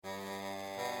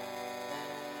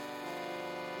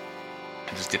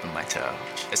I'm just dipping my toe.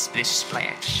 A splish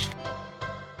splash.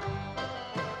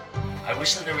 I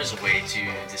wish that there was a way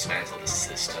to dismantle the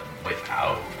system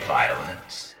without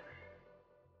violence.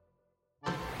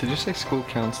 Did you say school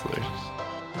counselors?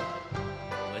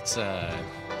 Let's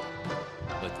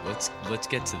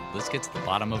get to the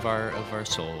bottom of our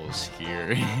souls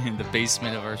here, in the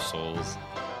basement of our souls.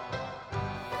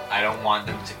 I don't want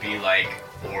them to be like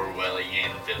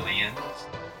Orwellian villains.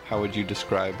 How would you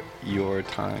describe your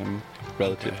time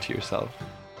relative to yourself?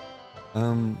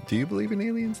 Do you believe in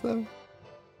aliens, though?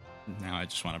 Now I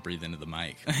just want to breathe into the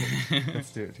mic.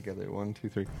 Let's do it together. 1, 2,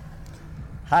 3.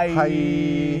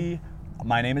 Hi.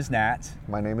 My name is Nat.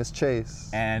 My name is Chase.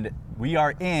 And we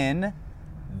are in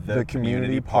the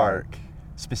community park.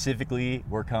 Specifically,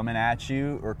 we're coming at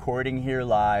you, recording here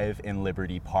live in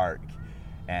Liberty Park.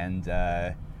 And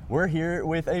we're here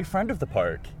with a friend of the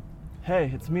park. Hey,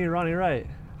 it's me, Ronny Wright.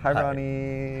 Hi,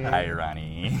 Ronny. Hi,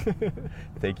 Ronny.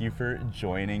 Thank you for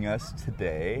joining us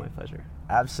today. My pleasure.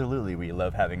 Absolutely, we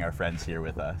love having our friends here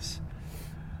with us.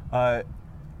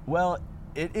 Well,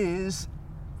 it is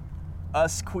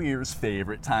us queers'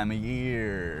 favorite time of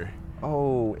year.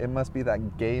 Oh, it must be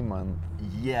that gay month.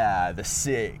 Yeah, the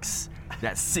 6.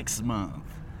 That 6th month.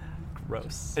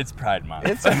 Gross. It's Pride Month.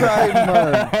 It's Pride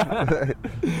Month.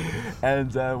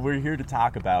 And we're here to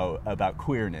talk about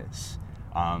queerness.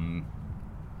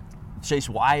 Chase,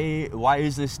 why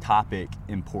is this topic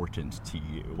important to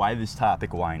you? Why this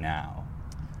topic? Why now?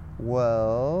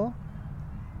 Well,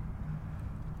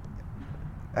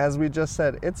 as we just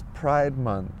said, it's Pride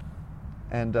Month,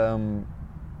 and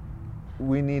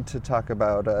we need to talk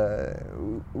about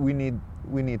we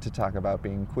need to talk about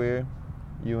being queer.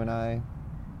 You and I,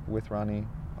 with Ronny,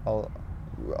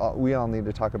 we all need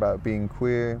to talk about being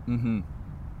queer. Mm-hmm.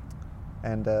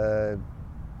 And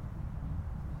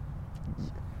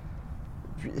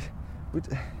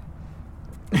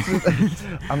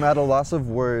I'm at a loss of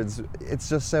words. It's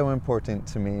just so important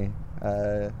to me.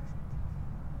 I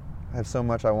have so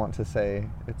much I want to say.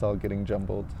 It's all getting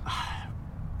jumbled.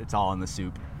 It's all in the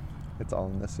soup. It's all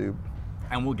in the soup.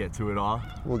 And we'll get to it all.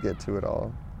 We'll get to it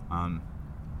all.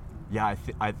 Yeah,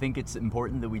 I think it's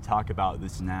important that we talk about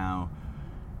this now.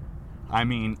 I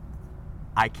mean,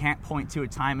 I can't point to a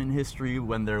time in history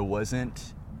when there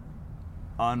wasn't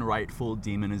unrightful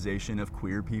demonization of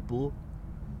queer people,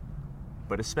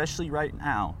 but especially right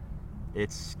now,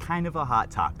 it's kind of a hot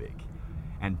topic.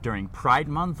 And during Pride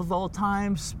Month of all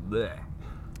times, bleh.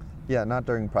 Yeah, not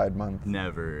during Pride Month.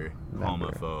 Never.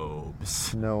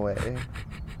 Homophobes. No way.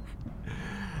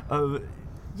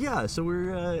 Yeah, so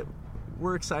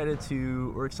we're excited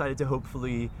to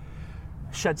hopefully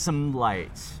shed some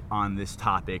light on this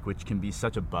topic, which can be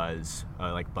such a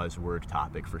buzzword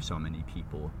topic for so many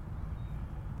people.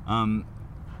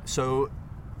 So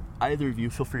either of you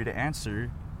feel free to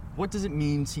answer. What does it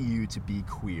mean to you to be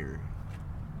queer?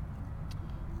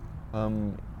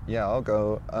 Yeah, I'll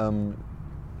go.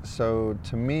 So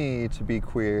to me, to be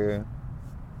queer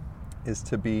is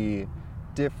to be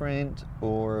different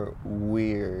or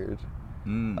weird.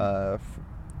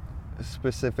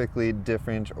 Specifically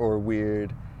different or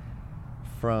weird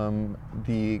from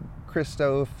the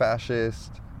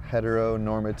Christo-fascist,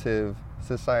 heteronormative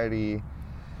society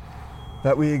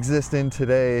that we exist in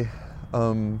today.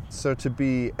 So to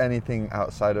be anything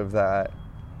outside of that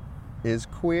is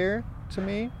queer to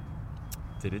me.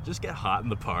 Did it just get hot in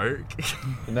the park?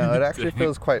 No, it actually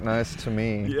feels quite nice to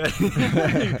me.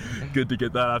 Yeah. Good to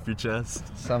get that off your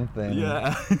chest. Something.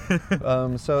 Yeah.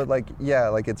 So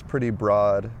it's pretty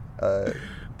broad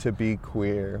to be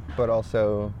queer, but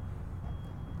also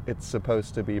it's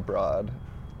supposed to be broad.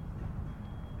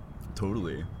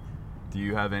 Totally. Do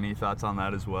you have any thoughts on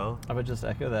that as well? I would just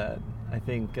echo that. I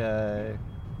think I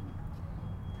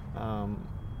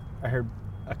heard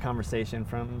a conversation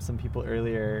from some people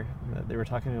earlier that they were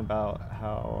talking about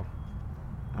how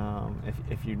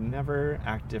if you never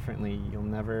act differently, you'll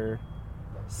never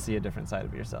see a different side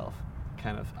of yourself.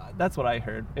 Kind of, that's what I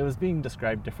heard. It was being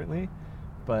described differently,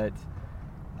 but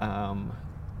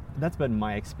that's been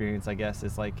my experience, I guess.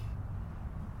 Is like,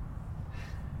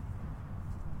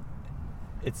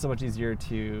 it's so much easier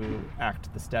to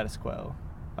act the status quo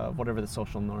of whatever the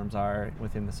social norms are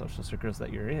within the social circles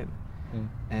that you're in.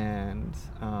 And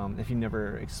if you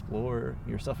never explore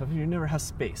yourself, if you never have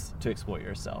space to explore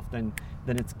yourself, then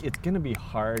it's going to be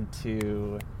hard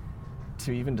to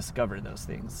even discover those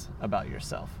things about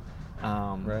yourself.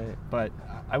 Right. But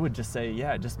I would just say,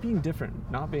 yeah, just being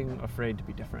different, not being afraid to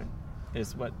be different,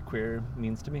 is what queer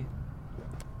means to me.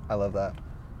 I love that.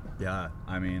 Yeah,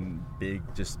 I mean, big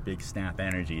snap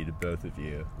energy to both of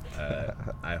you.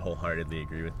 I wholeheartedly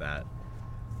agree with that.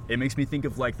 it makes me think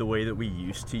of like the way that we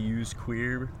used to use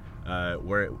queer,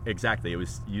 where it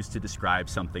was used to describe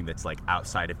something that's like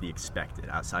outside of the expected,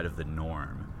 outside of the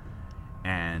norm.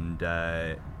 And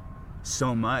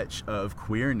so much of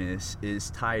queerness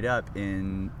is tied up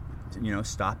in,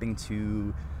 stopping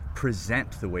to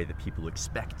present the way that people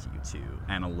expect you to,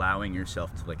 and allowing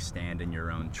yourself to like stand in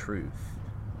your own truth.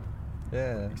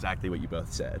 Yeah. Exactly what you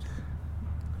both said.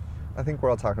 I think we're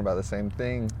all talking about the same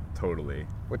thing, Totally.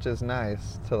 which is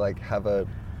nice to like have an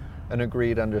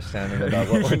agreed understanding about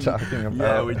what we're talking about.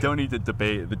 Yeah, we don't need to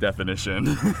debate the definition.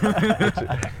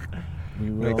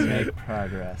 We will make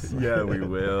progress. Yeah, we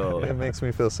will. It makes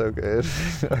me feel so good.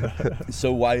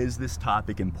 So why is this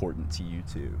topic important to you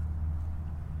two?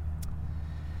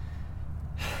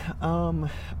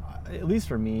 At least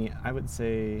for me, I would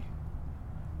say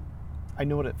I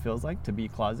know what it feels like to be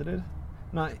closeted.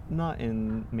 Not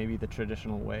in maybe the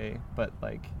traditional way, but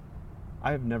like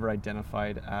I've never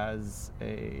identified as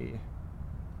a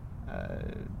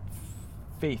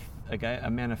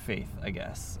man of faith, I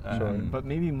guess. Sure. But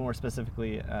maybe more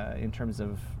specifically in terms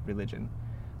of religion,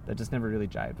 that just never really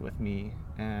jived with me.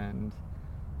 And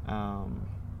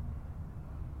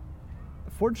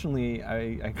fortunately,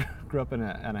 I grew up in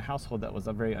a household that was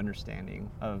very understanding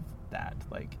of that.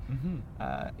 Like,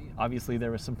 obviously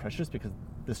there was some pressures because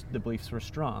the beliefs were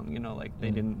strong. Like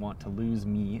they didn't want to lose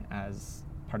me as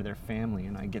part of their family,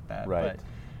 and I get that. Right.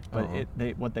 But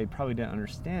what they probably didn't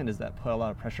understand is that put a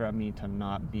lot of pressure on me to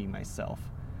not be myself.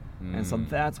 And so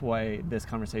that's why this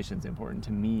conversation is important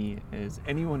to me, is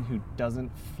anyone who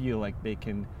doesn't feel like they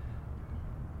can,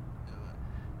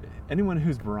 anyone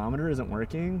whose barometer isn't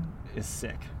working is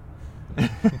sick.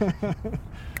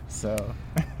 So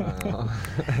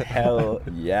Hell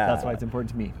yeah. that's why it's important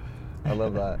to me. I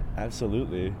love that.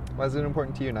 Absolutely. Why is it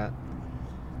important to you, Nat?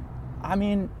 I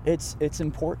mean, it's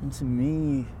important to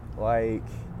me, like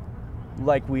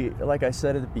I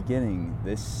said at the beginning,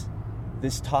 this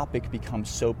topic becomes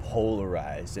so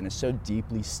polarized and is so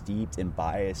deeply steeped in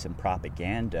bias and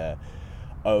propaganda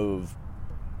of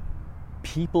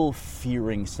people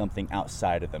fearing something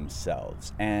outside of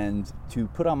themselves. And to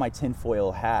put on my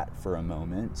tinfoil hat for a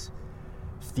moment,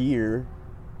 fear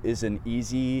is an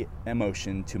easy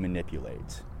emotion to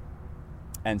manipulate.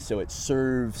 And so it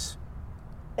serves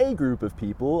a group of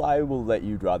people. I will let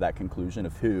you draw that conclusion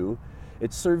of who.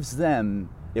 It serves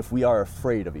them if we are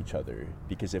afraid of each other,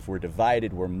 because if we're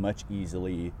divided, we're much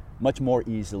more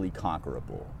easily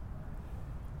conquerable.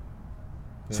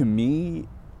 Yeah. To me,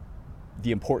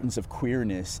 the importance of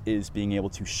queerness is being able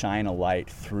to shine a light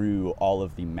through all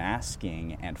of the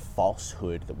masking and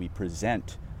falsehood that we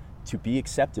present to be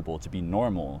acceptable, to be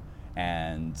normal,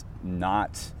 and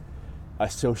not a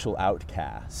social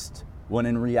outcast. When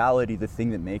in reality, the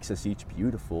thing that makes us each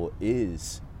beautiful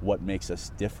is what makes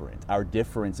us different. Our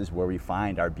difference is where we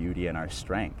find our beauty and our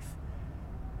strength.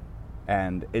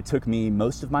 And it took me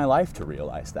most of my life to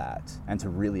realize that and to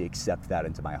really accept that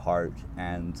into my heart.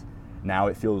 And now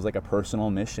it feels like a personal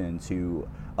mission to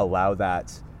allow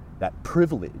that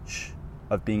privilege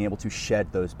of being able to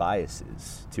shed those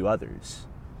biases to others.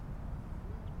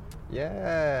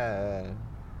 Yeah.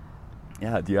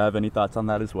 Yeah, do you have any thoughts on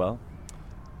that as well?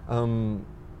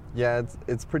 Yeah,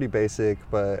 it's pretty basic,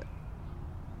 but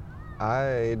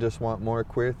I just want more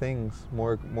queer things,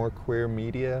 more queer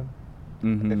media.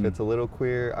 Mm-hmm. If it's a little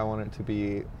queer, I want it to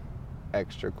be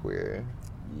extra queer.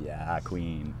 Yeah,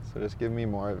 queen. So just give me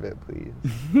more of it, please.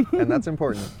 And that's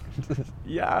important.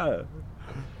 Yeah.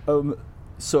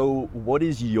 So what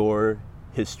is your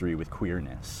history with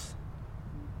queerness?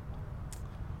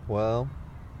 Well,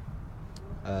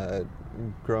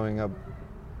 growing up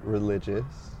religious,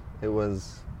 it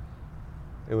was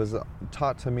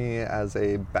taught to me as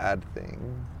a bad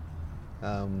thing.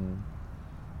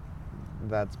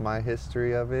 That's my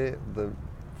history of it. The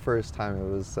first time it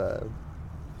was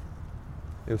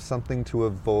something to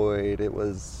avoid. It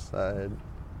was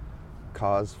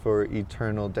cause for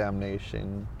eternal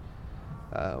damnation.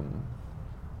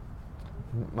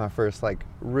 My first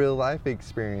real life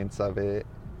experience of it,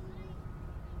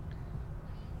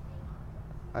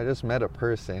 I just met a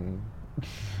person.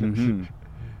 Mm-hmm.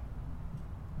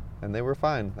 And they were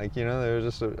fine. They were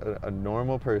just a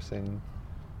normal person.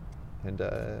 And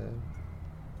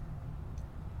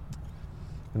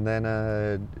then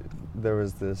there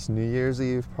was this New Year's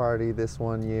Eve party this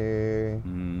one year.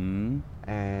 Mm-hmm.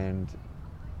 And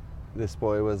this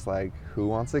boy was like, "Who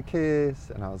wants a kiss?"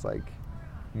 And I was like,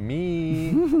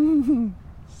 "Me."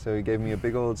 So he gave me a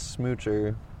big old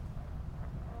smoocher.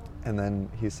 And then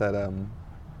he said,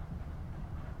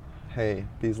 "Hey,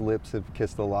 these lips have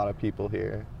kissed a lot of people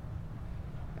here."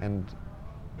 And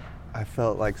I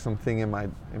felt like something in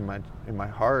my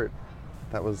heart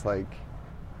that was like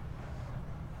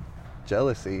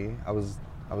jealousy. I was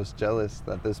jealous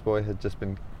that this boy had just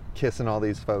been kissing all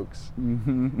these folks,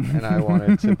 and I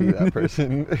wanted to be that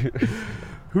person.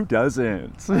 Who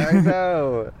doesn't? I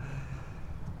know.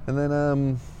 And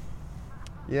then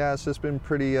yeah, it's just been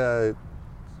pretty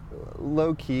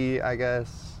low key, I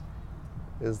guess,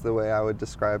 is the way I would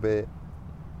describe it.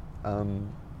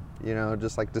 You know,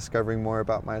 just like discovering more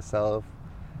about myself.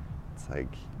 It's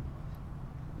like,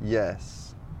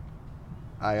 yes,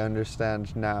 I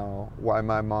understand now why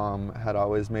my mom had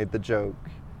always made the joke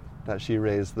that she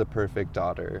raised the perfect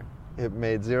daughter. It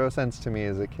made zero sense to me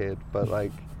as a kid, but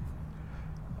like,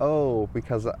 oh,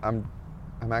 because I'm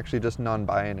actually just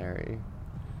non-binary.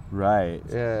 Right.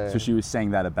 Yeah. So she was saying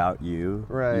that about you.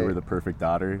 Right. You were the perfect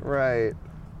daughter. Right.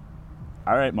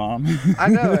 All right, Mom. I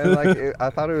know, and like I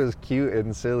thought it was cute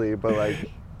and silly, but like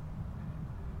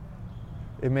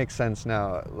it makes sense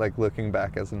now, like looking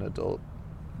back as an adult.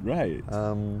 Right.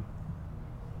 So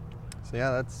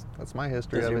yeah, that's my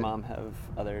history Does of your it. mom have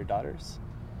other daughters?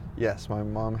 Yes, my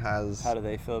mom has. How do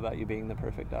they feel about you being the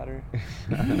perfect daughter?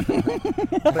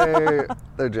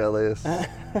 They're jealous,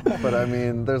 but I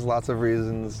mean, there's lots of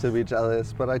reasons to be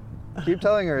jealous. But I keep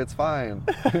telling her it's fine.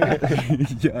 Yeah.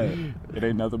 It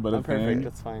ain't nothing but I'm a perfect, thing.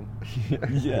 it's fine.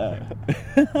 Yeah.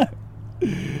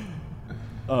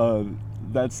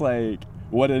 That's like,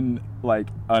 what an like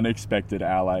unexpected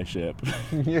allyship.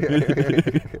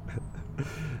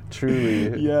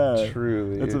 Truly. Yeah.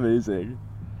 Truly. That's amazing.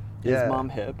 Yeah. Is mom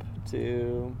hip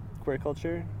to queer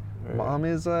culture?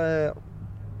 Or-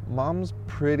 Mom's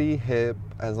pretty hip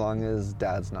as long as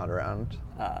dad's not around.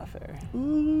 Ah, fair.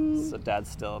 So dad's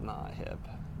still not hip.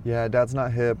 Yeah, dad's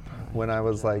not hip. When I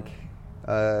was like,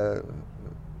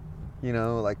 you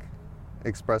know, like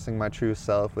expressing my true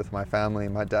self with my family,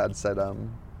 my dad said,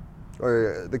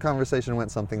 or the conversation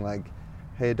went something like,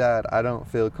 "Hey Dad, I don't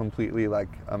feel completely like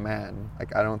a man.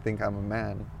 Like, I don't think I'm a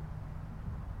man."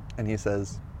 And he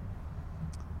says,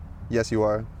 "Yes, you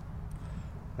are."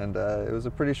 And it was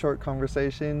a pretty short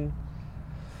conversation,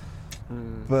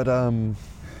 but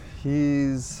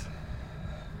he's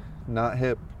not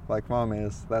hip like Mom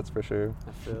is, that's for sure.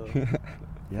 I feel.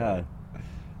 Yeah.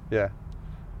 Yeah.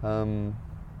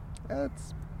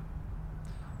 That's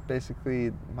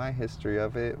basically my history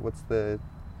of it. What's the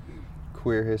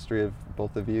queer history of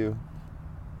both of you?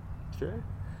 Sure.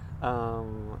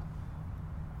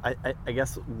 I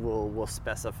guess we'll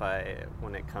specify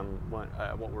when it comes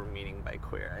what we're meaning by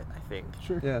queer. I think.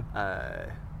 Sure. Yeah.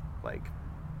 Like,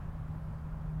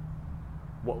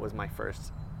 what was my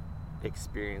first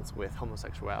experience with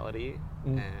homosexuality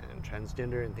and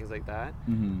transgender and things like that?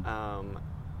 Mm-hmm.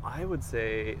 I would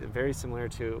say very similar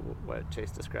to what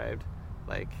Chase described.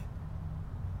 Like,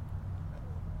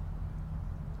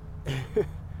 it's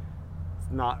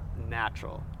not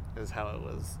natural, is how it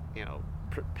was, you know,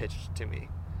 pitched to me.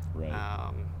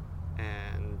 Right.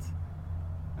 And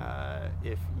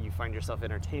if you find yourself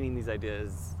entertaining these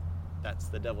ideas, that's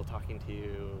the devil talking to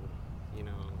you, you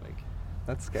know, like.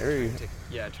 That's scary.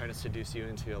 Trying to seduce you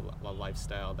into a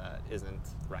lifestyle that isn't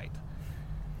right.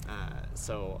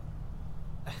 So,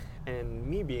 and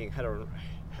me being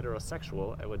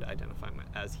heterosexual, I would identify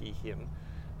as he, him.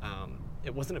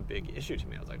 It wasn't a big issue to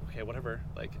me. I was like, okay, whatever,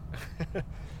 like,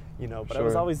 you know. But sure. I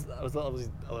was always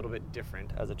a little bit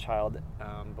different as a child.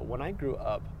 But when I grew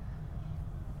up,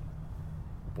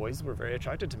 boys were very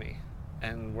attracted to me,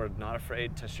 and were not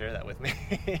afraid to share that with me.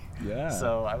 Yeah.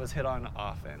 So I was hit on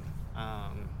often,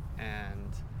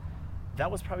 and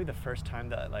that was probably the first time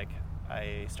that like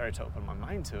I started to open my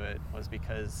mind to it, was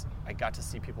because I got to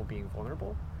see people being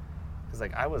vulnerable. Because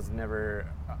like I wasn't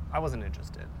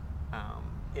interested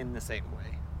in the same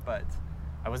way, but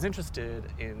I was interested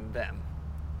in them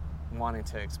wanting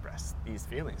to express these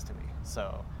feelings to me.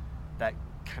 So that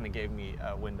kind of gave me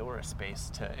a window or a space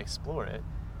to explore it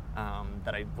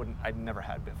that I'd never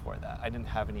had before that. I didn't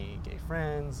have any gay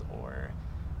friends or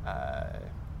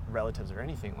relatives or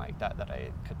anything like that that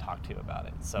I could talk to about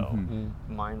it. So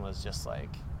mine was just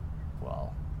like,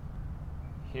 well,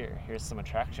 here's some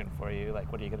attraction for you. Like,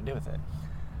 what are you gonna do with it?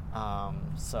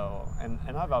 So, and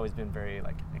I've always been very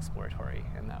like exploratory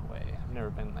in that way. I've never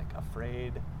been like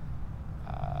afraid.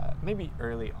 Maybe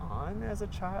early on as a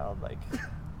child, like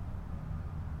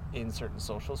in certain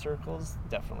social circles,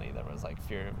 definitely there was like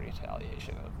fear of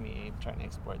retaliation of me trying to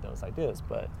explore those ideas.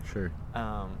 But sure,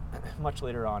 much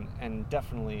later on, and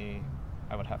definitely,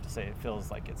 I would have to say it feels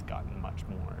like it's gotten much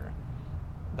more.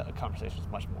 The conversation is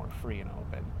much more free and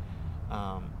open.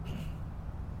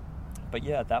 But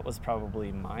yeah, that was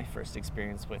probably my first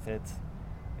experience with it.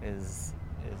 Is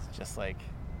just like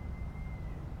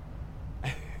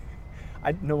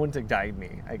no one to guide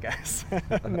me, I guess.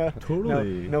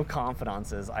 Totally. No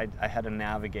confidences. I had to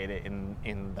navigate it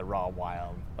in the raw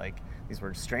wild. Like, these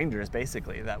were strangers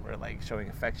basically that were like showing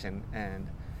affection and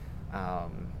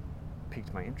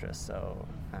piqued my interest. So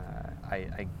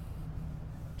I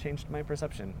changed my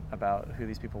perception about who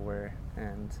these people were,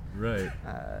 and Right.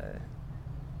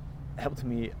 helped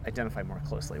me identify more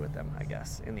closely with them, I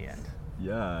guess, in the end.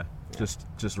 Yeah.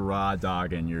 Just raw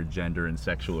dogging your gender and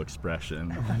sexual expression.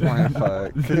 Why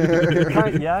fuck?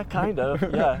 Kind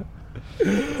of, yeah.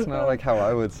 It's not like how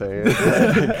I would say it.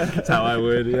 That's how I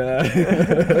would, yeah.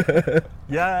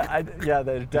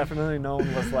 There definitely no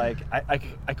one was like,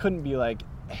 I couldn't be like,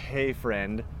 hey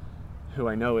friend, who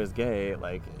I know is gay,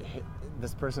 like,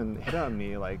 this person hit on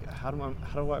me, like, how do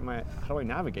I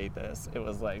navigate this? It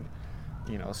was like,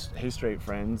 you know, hey straight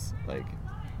friends, like,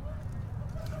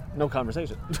 no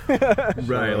conversation.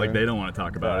 Right, like they don't want to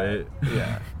talk about it.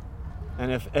 Yeah.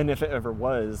 And if it ever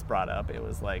was brought up, it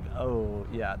was like, oh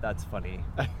yeah, that's funny.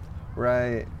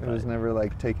 Right. It was never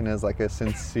like taken as like a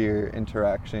sincere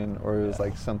interaction, or it was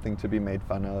like something to be made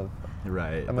fun of.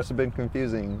 Right. That must have been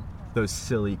confusing. Those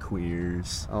silly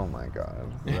queers. Oh my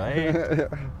god. Right?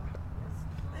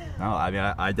 No, I mean,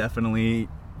 I definitely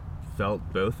felt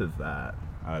both of that,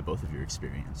 both of your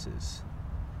experiences.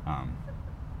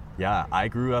 Yeah, I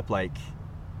grew up like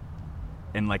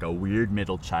in like a weird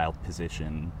middle child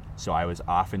position, so I was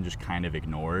often just kind of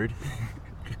ignored.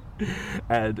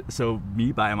 And so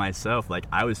me by myself, like,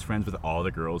 I was friends with all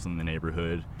the girls in the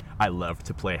neighborhood. I loved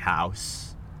to play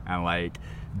house and like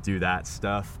do that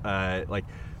stuff, like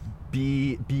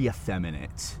be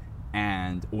effeminate.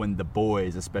 And when the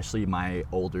boys, especially my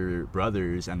older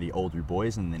brothers and the older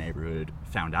boys in the neighborhood,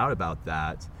 found out about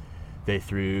that, they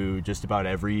threw just about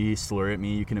every slur at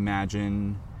me you can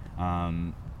imagine.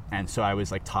 And so I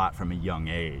was like taught from a young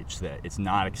age that it's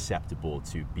not acceptable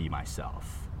to be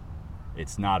myself.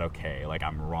 It's not okay. Like,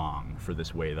 I'm wrong for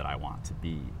this way that I want to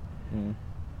be. Mm.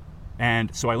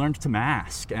 And so I learned to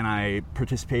mask, and I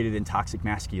participated in toxic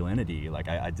masculinity. Like,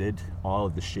 I did all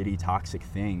of the shitty toxic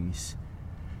things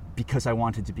because I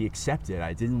wanted to be accepted.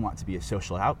 I didn't want to be a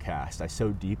social outcast. I so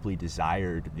deeply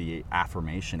desired the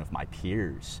affirmation of my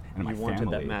peers and my family. You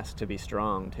wanted that mask to be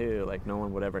strong too, like no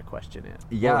one would ever question it.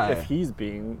 Yeah. Well, if he's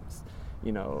being,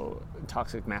 you know,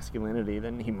 toxic masculinity,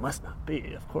 then he must not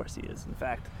be. Of course he is, in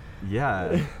fact.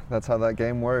 Yeah. That's how that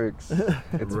game works.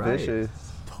 It's Right.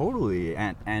 vicious. Totally,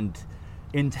 and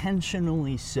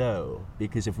intentionally so,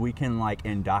 because if we can like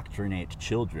indoctrinate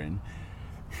children,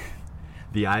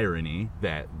 the irony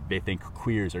that they think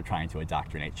queers are trying to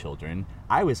indoctrinate children.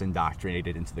 I was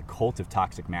indoctrinated into the cult of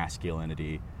toxic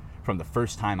masculinity from the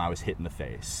first time I was hit in the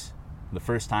face. The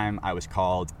first time I was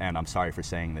called, and I'm sorry for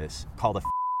saying this, called a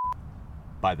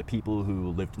by the people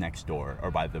who lived next door,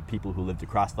 or by the people who lived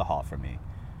across the hall from me.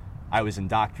 I was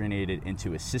indoctrinated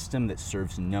into a system that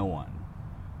serves no one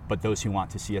but those who want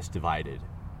to see us divided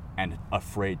and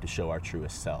afraid to show our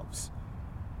truest selves.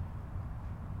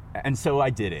 And so I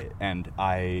did it, and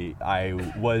I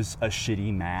was a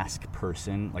shitty mask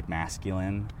person, like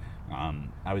masculine.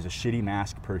 I was a shitty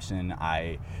mask person.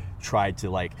 I tried to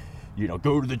like, you know,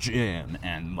 go to the gym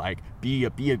and like be a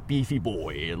beefy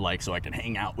boy, like so I can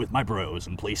hang out with my bros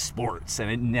and play sports, and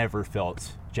it never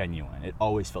felt genuine. It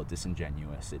always felt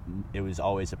disingenuous. It was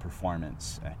always a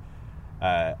performance.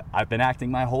 I've been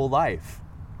acting my whole life.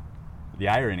 The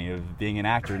irony of being an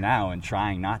actor now and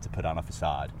trying not to put on a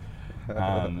facade.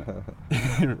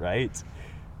 Right?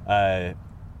 But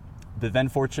then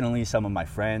fortunately some of my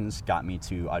friends got me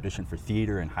to audition for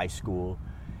theater in high school,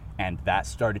 and that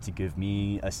started to give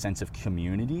me a sense of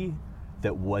community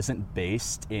that wasn't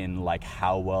based in like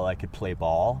how well I could play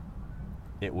ball.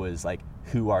 It was like,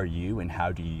 who are you and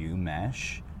how do you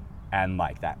mesh? And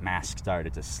like that mask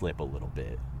started to slip a little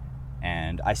bit.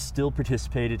 And I still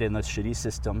participated in those shitty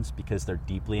systems because they're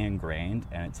deeply ingrained,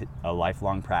 and it's a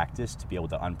lifelong practice to be able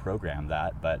to unprogram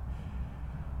that. But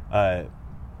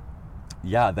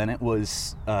yeah, then it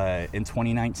was in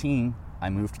 2019, I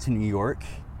moved to New York.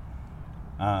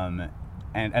 And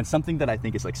something that I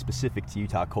think is like specific to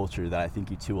Utah culture that I think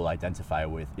you two will identify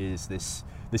with is this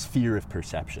fear of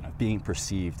perception, of being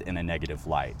perceived in a negative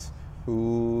light.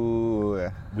 Ooh.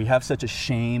 We have such a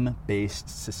shame-based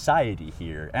society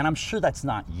here, and I'm sure that's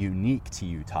not unique to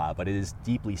Utah, but it is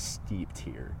deeply steeped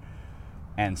here.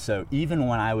 And so even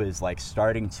when I was like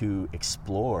starting to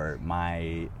explore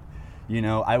my, you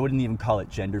know, I wouldn't even call it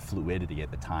gender fluidity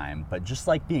at the time, but just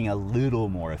like being a little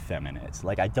more effeminate.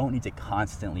 Like, I don't need to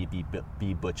constantly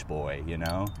be butch boy, you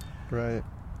know? Right.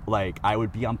 Like, I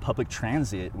would be on public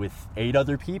transit with 8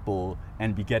 other people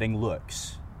and be getting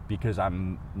looks because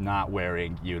I'm not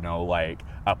wearing, like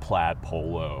a plaid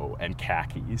polo and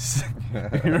khakis.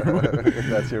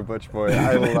 That's your butch boy.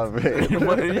 I love it.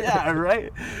 Yeah,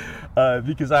 right?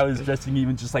 Because I was dressing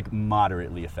even just like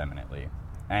moderately effeminately.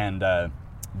 And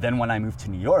then when I moved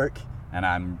to New York and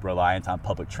I'm reliant on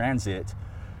public transit,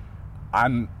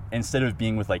 instead of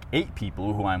being with like 8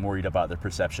 people who I'm worried about their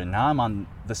perception, now I'm on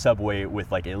the subway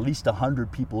with like at least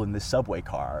 100 people in this subway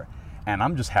car. And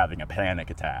I'm just having a panic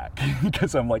attack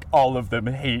because I'm like, all of them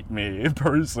hate me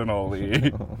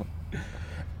personally.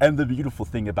 And the beautiful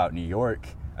thing about New York,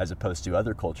 as opposed to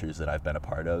other cultures that I've been a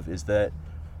part of, is that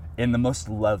in the most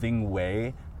loving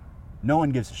way, no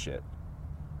one gives a shit.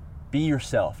 Be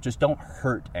yourself. Just don't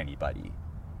hurt anybody.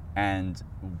 And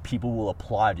people will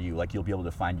applaud you, like you'll be able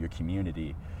to find your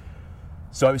community.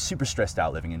 So I was super stressed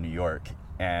out living in New York.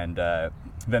 And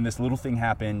then this little thing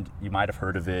happened. You might have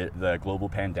heard of it, the global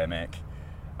pandemic.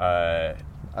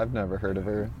 I've never heard of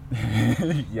her.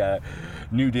 Yeah,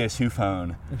 nu des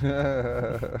hufone.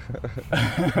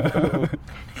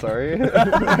 Sorry?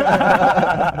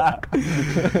 That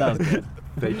was good.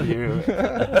 Thank you.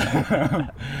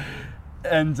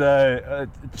 And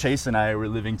Chase and I were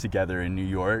living together in New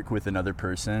York with another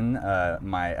person,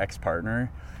 my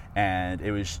ex-partner. And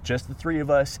it was just the 3 of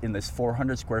us in this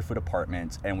 400 square foot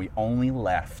apartment, and we only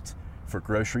left for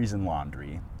groceries and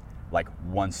laundry like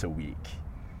once a week.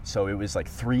 So it was like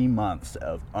 3 months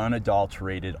of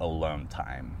unadulterated alone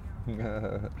time.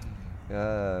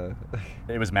 Yeah.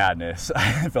 It was madness.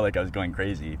 I felt like I was going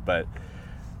crazy, but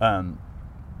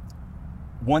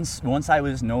once I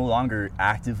was no longer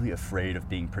actively afraid of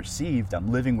being perceived,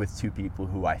 I'm living with 2 people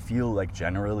who I feel like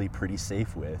generally pretty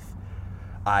safe with.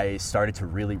 I started to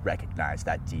really recognize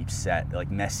that deep set, like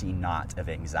messy knot of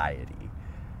anxiety.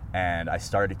 And I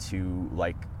started to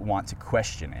like want to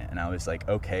question it. And I was like,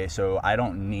 okay, so I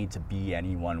don't need to be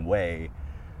any one way.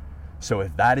 So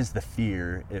if that is the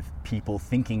fear, if people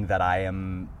thinking that I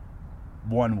am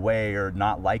one way or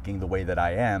not liking the way that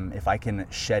I am, if I can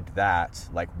shed that,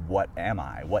 like what am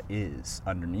I? What is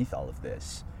underneath all of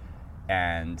this?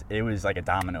 And it was like a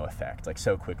domino effect. Like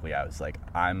so quickly I was like,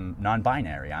 I'm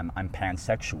non-binary, I'm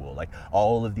pansexual. Like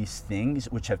all of these things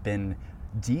which have been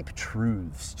deep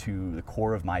truths to the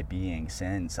core of my being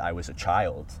since I was a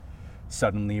child,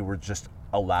 suddenly were just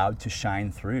allowed to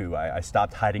shine through. I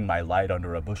stopped hiding my light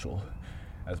under a bushel,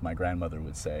 as my grandmother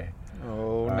would say.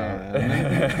 Oh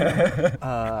man.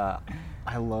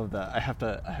 I love that. I have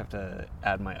to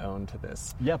add my own to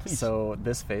this. Yeah, please. So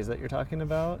this phase that you're talking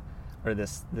about, or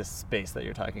this space that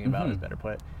you're talking about, is better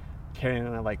put, Carrie and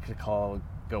I like to call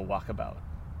go walkabout.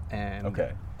 And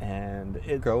Okay. And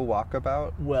it Go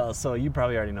walkabout? well, so you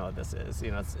probably already know what this is.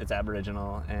 You know, it's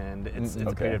Aboriginal, and it's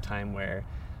a period of time where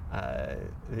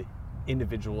the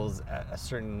individuals at a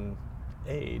certain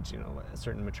age, you know, a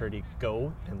certain maturity,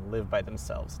 go and live by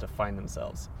themselves to find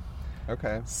themselves.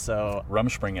 Okay. So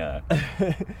Rumspringa.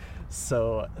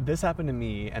 So this happened to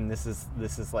me, and this is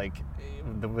like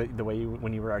the way you,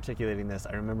 when you were articulating this,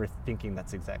 I remember thinking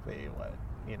that's exactly what,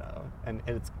 you know, and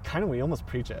it's kind of, we almost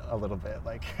preach it a little bit,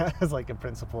 like as like a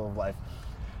principle of life.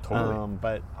 Totally.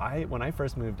 But when I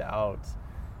first moved out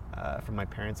from my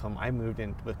parents' home, I moved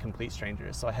in with complete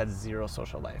strangers, so I had zero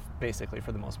social life, basically,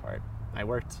 for the most part. I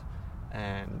worked,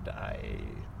 and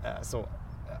so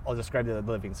I'll describe the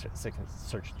living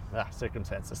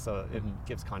circumstances so it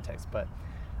gives context. But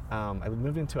I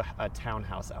moved into a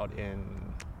townhouse out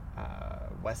in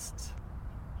West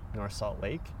North Salt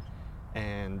Lake,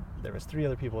 and there was 3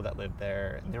 other people that lived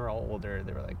there, and they were all older.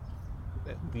 They were like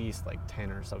at least like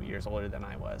 10 or so years older than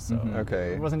I was. So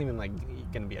Okay. it wasn't even like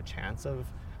going to be a chance of,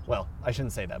 well, I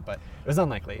shouldn't say that, but it was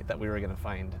unlikely that we were going to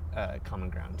find common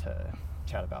ground to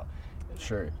chat about.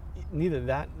 Sure. Neither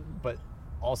that, but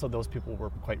also those people were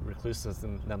quite reclusive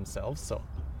in themselves. So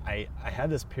I had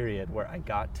this period where I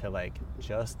got to like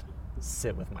just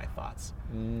sit with my thoughts.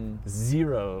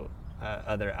 Zero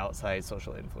other outside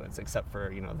social influence except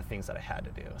for, you know, the things that I had to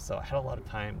do. So I had a lot of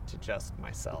time to just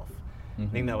myself. I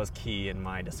think that was key in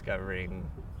my discovering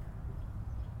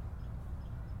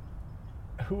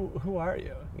who are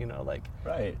you? You know, like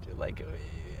Right. like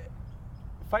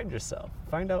find yourself,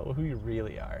 find out who you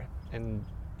really are, and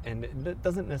it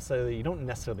doesn't necessarily, you don't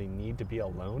necessarily need to be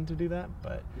alone to do that,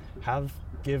 but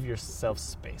give yourself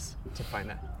space to find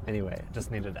that. Anyway, just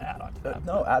needed to add on to that.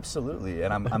 No, absolutely,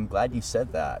 and I'm glad you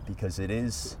said that, because it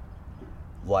is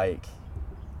a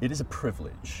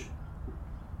privilege,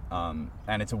 and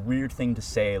it's a weird thing to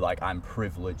say, like I'm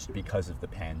privileged because of the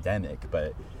pandemic,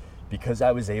 but because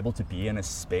I was able to be in a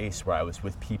space where I was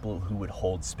with people who would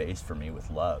hold space for me with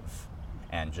love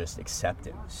and just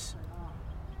acceptance,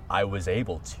 I was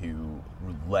able to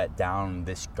let down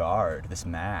this guard, this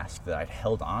mask that I'd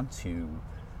held onto,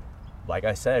 like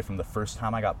I said, from the first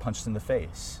time I got punched in the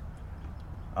face.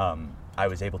 I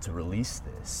was able to release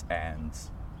this and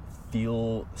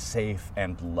feel safe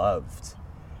and loved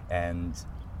and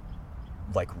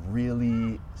like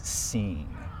really seen,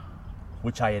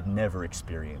 which I had never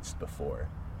experienced before.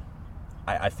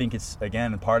 I think it's,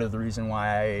 again, part of the reason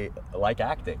why I like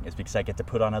acting is because I get to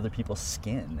put on other people's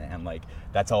skin, and like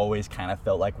that's always kind of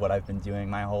felt like what I've been doing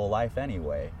my whole life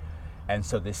anyway. And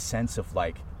so this sense of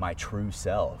like my true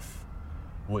self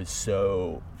was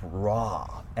so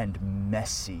raw and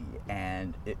messy,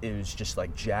 and it was just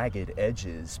like jagged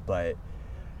edges, but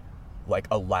like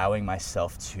allowing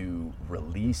myself to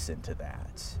release into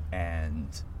that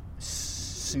and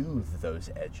soothe those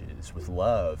edges with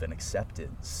love and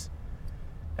acceptance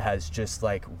has just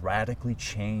like radically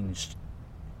changed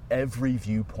every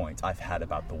viewpoint I've had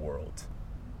about the world.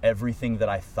 Everything that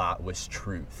I thought was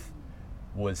truth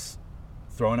was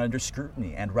thrown under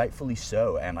scrutiny, and rightfully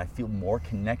so, and I feel more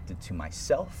connected to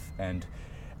myself and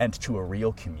to a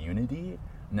real community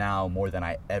now more than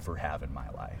I ever have in my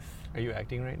life. Are you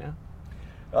acting right now?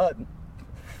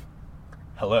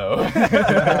 Hello.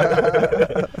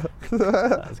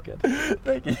 That was good.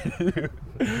 Thank you.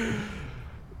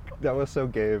 That was so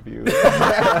gay of you.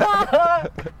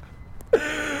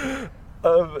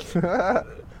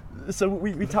 So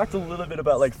we talked a little bit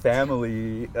about like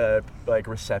family, like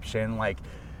reception, like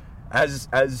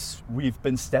as we've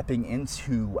been stepping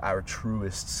into our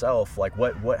truest self, like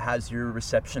what has your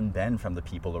reception been from the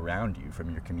people around you, from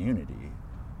your community?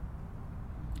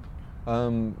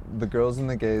 The girls and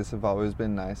the gays have always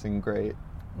been nice and great.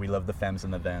 We love the femmes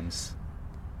and the thems.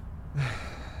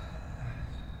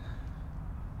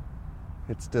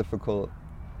 It's difficult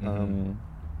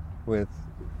with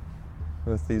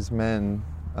these men.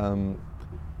 I'm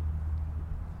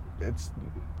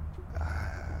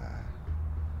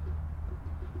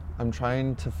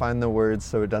trying to find the words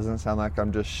so it doesn't sound like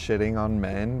I'm just shitting on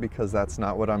men, because that's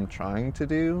not what I'm trying to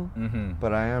do.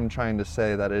 But I am trying to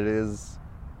say that it is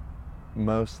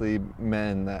mostly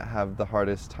men that have the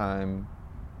hardest time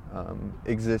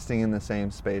existing in the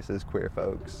same space as queer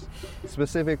folks.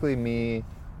 Specifically me,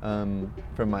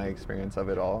 from my experience of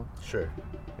it all. Sure.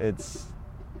 It's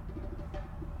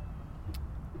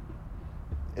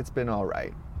been all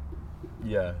right.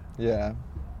 Yeah. Yeah,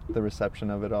 the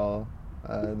reception of it all,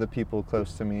 the people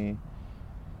close to me,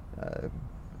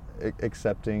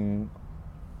 accepting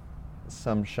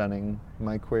some shunning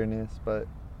my queerness, but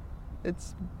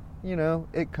it's,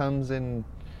 it comes in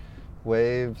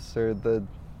waves or the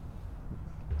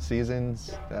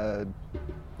seasons.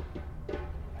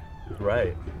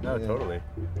 Right. No, Yeah. Totally.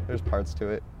 There's parts to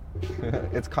it.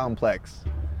 It's complex.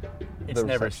 It's The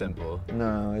never reception. simple.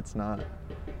 No, it's not.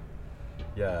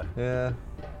 Yeah. Yeah.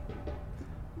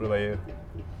 What about you?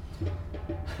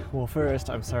 Well, first,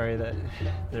 I'm sorry that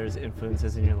there's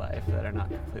influences in your life that are not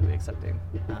completely accepting.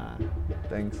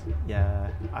 Thanks.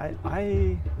 Yeah,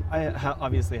 I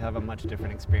obviously have a much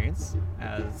different experience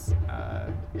as I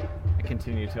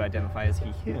continue to identify as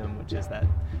he, him, which is that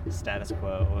status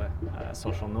quo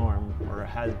social norm, or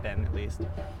has been at least.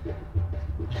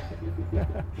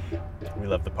 We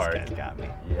love the part. This guy's got me.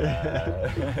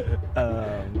 Yeah.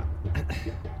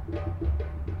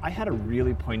 I had a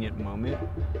really poignant moment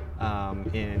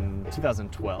in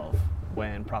 2012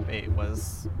 when Prop 8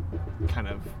 was kind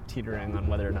of teetering on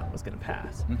whether or not it was going to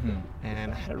pass.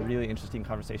 And I had a really interesting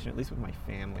conversation, at least with my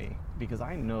family, because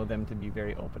I know them to be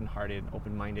very open-hearted,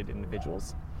 open-minded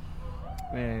individuals.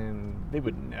 And they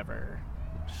would never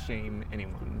shame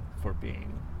anyone for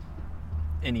being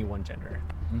any one gender.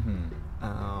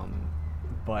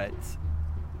 But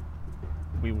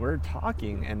we were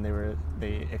talking, and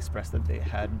they expressed that they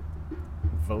had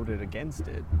voted against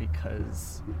it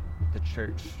because the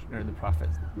church or the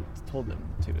prophets told them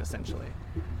to, essentially.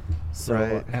 So,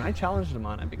 Right. and I challenged them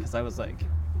on it because I was like,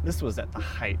 this was at the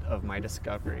height of my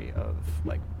discovery of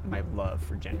like my love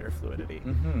for gender fluidity,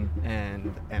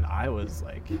 and I was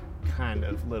like kind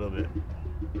of a little bit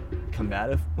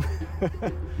combative.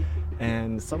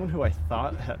 And someone who I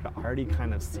thought had already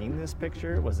kind of seen this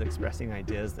picture was expressing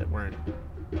ideas that weren't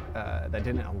that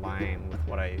didn't align with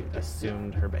what I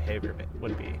assumed her behavior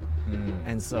would be.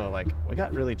 And so like we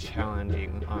got really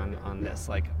challenging on this.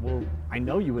 Like, well, I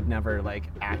know you would never like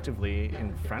actively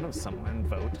in front of someone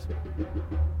vote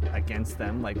against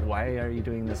them. Like, why are you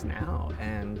doing this now?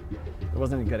 And it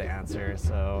wasn't a good answer.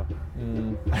 So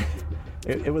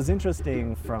it was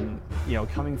interesting from,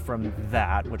 coming from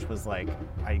that, which was like,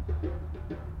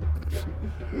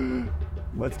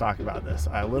 let's talk about this.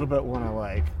 I a little bit want to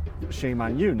like shame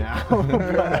on you now.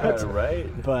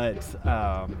 Right. But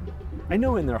I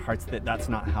know in their hearts that that's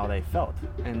not how they felt.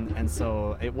 And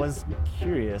so it was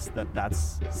curious that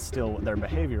that's still what their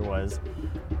behavior was,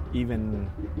 even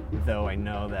though I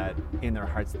know that in their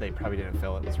hearts they probably didn't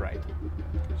feel it was right.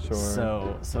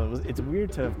 Sure. So it's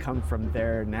weird to have come from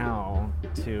there now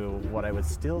to what I would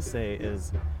still say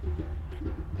is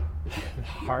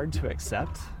hard to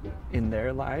accept in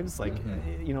their lives. Like,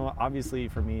 you know, obviously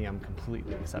for me, I'm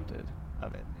completely accepted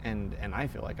of it, and I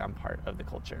feel like I'm part of the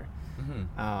culture.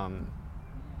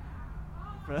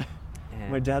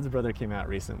 My dad's brother came out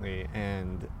recently,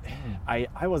 and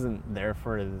I wasn't there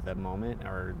for the moment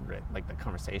or like the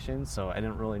conversation, so I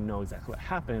didn't really know exactly what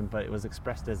happened, but it was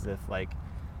expressed as if like,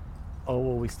 oh,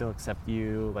 well, we still accept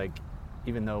you, like,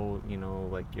 even though, you know,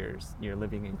 like you're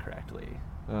living incorrectly.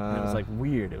 And it was like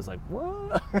weird. It was like,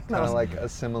 what? Kind of like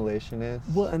assimilationist.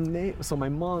 Well, and so my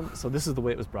mom, so this is the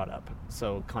way it was brought up.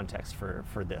 So context for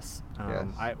this.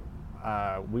 Yes.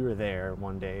 We were there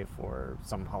one day for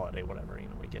some holiday, whatever, you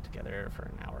know, we get together for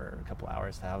an hour, a couple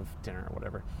hours to have dinner or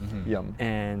whatever. Yum.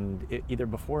 And either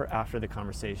before or after the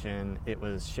conversation, it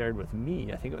was shared with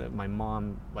me. I think my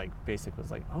mom, like, basically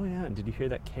was like, oh yeah, and did you hear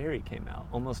that Carrie came out?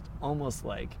 Almost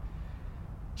like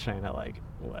trying to like,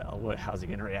 well, how's he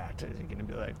gonna react? Is he gonna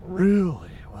be like, really?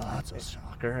 Well, that's a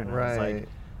shocker. And I was like,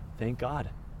 thank God.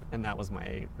 And that was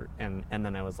my, and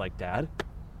then I was like, Dad,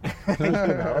 you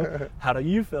know, how do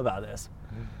you feel about this?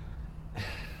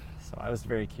 So I was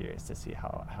very curious to see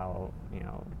how you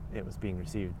know it was being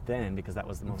received then, because that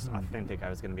was the most authentic I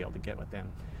was going to be able to get with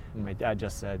them. My dad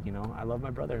just said, you know, I love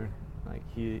my brother. Like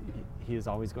he is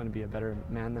always going to be a better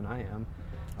man than I am.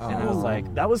 And I was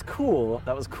like, that was cool,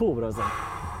 but I was like,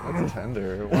 that's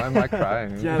tender. Why am I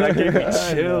crying? Yeah, that gave me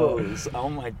chills. Oh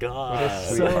my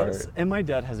God. And my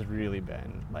dad has really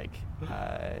been like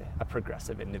a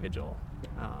progressive individual.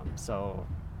 So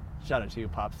shout out to you,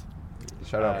 Pops.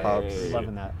 Shout out, Pops.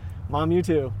 Loving that. Mom, you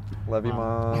too. Love you,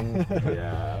 Mom.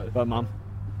 Yeah. But Mom.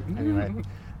 Anyway,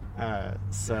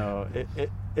 so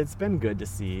it's been good to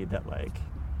see that, like,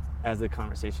 as the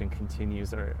conversation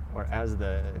continues, or as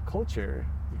the culture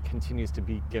continues to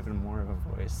be given more of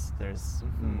a voice, there's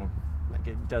more, like,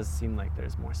 it does seem like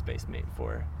there's more space made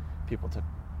for people to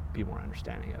be more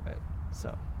understanding of it.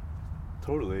 So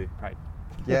Totally. pride.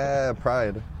 Yeah,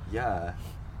 pride. Yeah,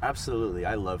 absolutely.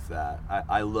 I love that.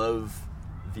 I love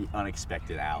the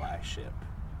unexpected allyship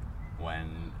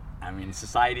when, I mean,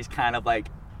 society's kind of like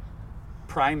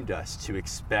primed us to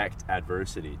expect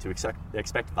adversity, to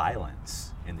expect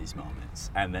violence in these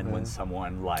moments. And then when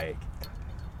someone like,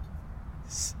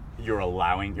 you're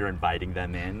inviting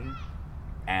them in,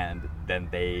 and then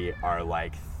they are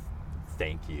like,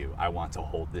 thank you, I want to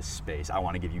hold this space. I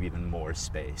want to give you even more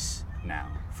space now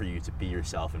for you to be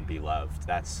yourself and be loved.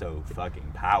 That's so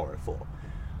fucking powerful.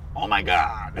 Oh my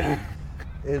God.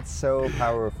 It's so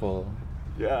powerful.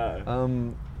 Yeah.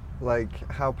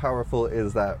 Like, how powerful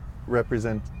is that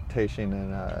representation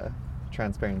and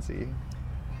transparency?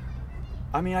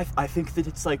 I mean, I think that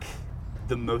it's like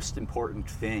the most important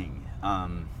thing.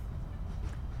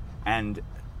 And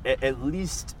at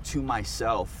least to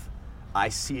myself, I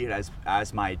see it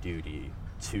as my duty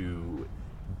to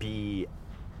be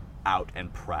out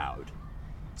and proud,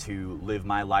 to live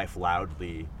my life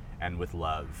loudly and with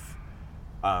love.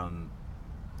 And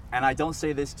I don't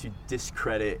say this to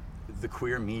discredit the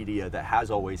queer media that has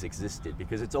always existed,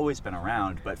 because it's always been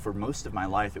around, but for most of my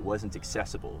life it wasn't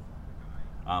accessible.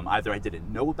 Either I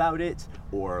didn't know about it,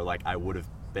 or like I would have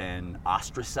been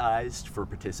ostracized for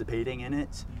participating in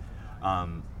it.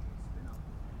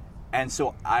 And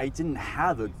so I didn't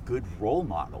have a good role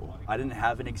model. I didn't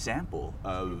have an example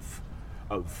of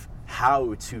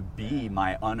how to be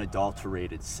my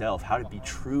unadulterated self, how to be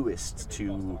truest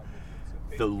to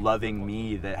the loving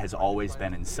me that has always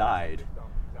been inside.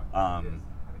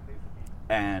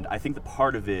 And I think the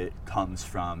part of it comes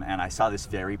from, and I saw this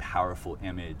very powerful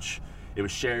image. It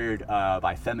was shared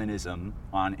by Feminism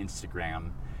on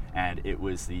Instagram, and it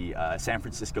was the San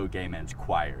Francisco Gay Men's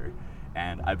Choir.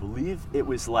 And I believe it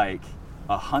was like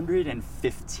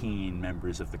 115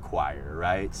 members of the choir,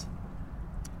 right?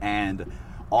 And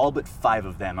all but 5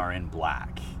 of them are in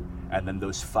black, and then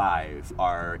those 5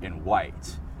 are in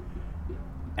white.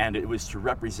 And it was to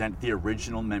represent the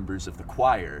original members of the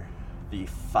choir. The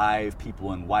 5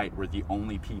 people in white were the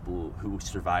only people who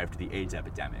survived the AIDS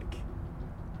epidemic.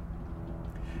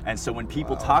 And so when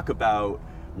people talk about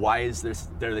why is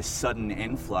there this sudden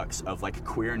influx of like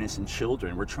queerness in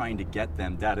children, we're trying to get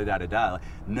them da-da-da-da-da.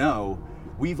 No,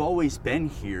 we've always been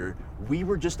here. We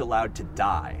were just allowed to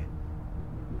die.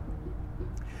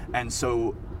 And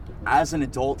so as an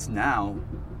adult now,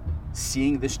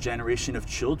 seeing this generation of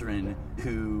children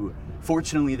who,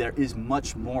 fortunately, there is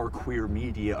much more queer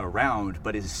media around,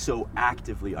 but is so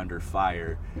actively under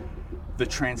fire. The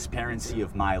transparency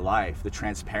of my life, the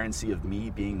transparency of me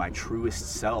being my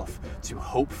truest self, to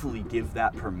hopefully give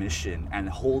that permission and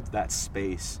hold that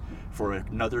space for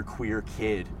another queer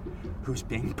kid who's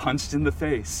being punched in the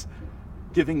face,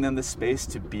 giving them the space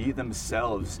to be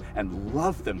themselves and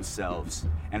love themselves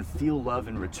and feel love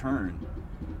in return.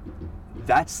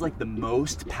 That's like the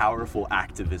most powerful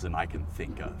activism I can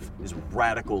think of, is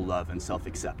radical love and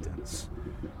self-acceptance.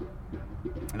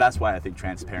 And that's why I think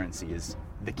transparency is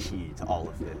the key to all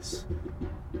of this.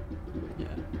 Yeah.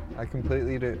 I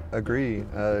completely agree.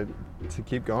 To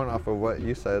keep going off of what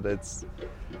you said,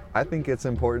 I think it's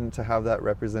important to have that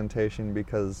representation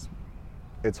because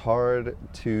it's hard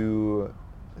to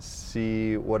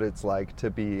see what it's like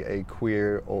to be a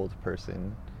queer old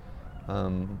person.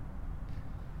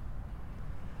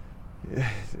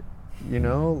 You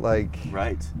know, like,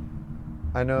 Right.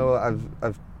 I know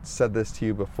I've said this to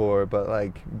you before, but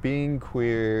like being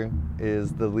queer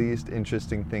is the least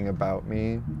interesting thing about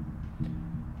me,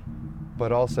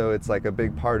 but also it's like a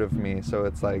big part of me. So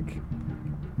it's like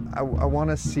I want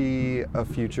to see a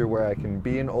future where I can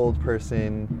be an old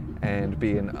person and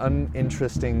be an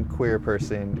uninteresting queer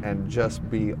person and just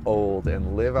be old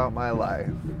and live out my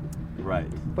life. Right.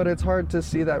 But it's hard to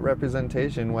see that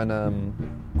representation when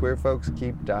queer folks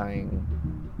keep dying.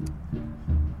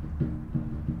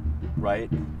 Right?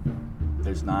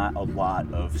 There's not a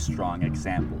lot of strong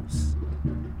examples.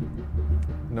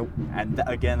 Nope. And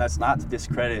again, that's not to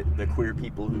discredit the queer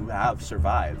people who have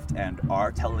survived and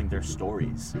are telling their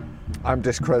stories. I'm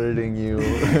discrediting you.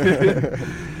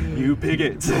 You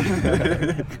bigot.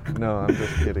 No, I'm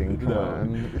just kidding. Come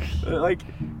on.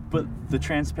 But the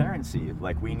transparency,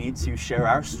 like, we need to share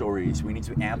our stories. We need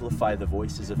to amplify the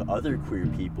voices of other queer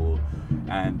people,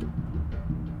 and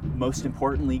most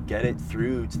importantly, get it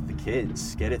through to the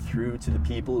kids. Get it through to the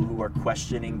people who are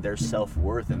questioning their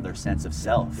self-worth and their sense of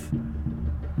self.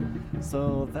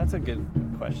 So that's a good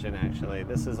question, actually.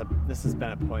 This has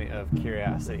been a point of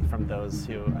curiosity from those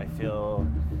who I feel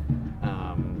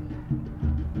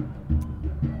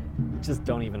just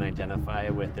don't even identify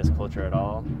with this culture at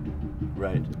all.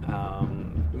 Right.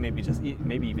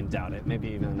 Maybe even doubt it. Maybe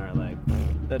even are like,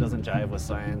 that doesn't jive with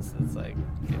science. It's like,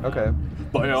 you know. Okay.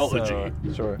 Biology.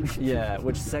 Sure. Yeah,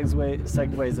 which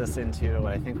segues us into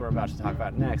what I think we're about to talk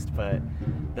about next, but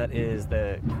that is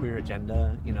the queer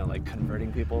agenda, you know, like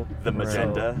converting people. The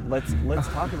magenda. So let's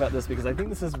talk about this, because I think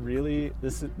this is really,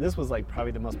 this was like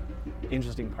probably the most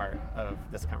interesting part of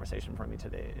this conversation for me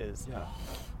today is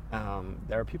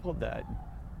there are people that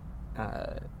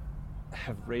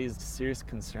have raised serious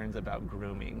concerns about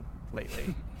grooming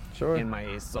lately. Sure. In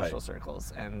my social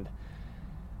circles, and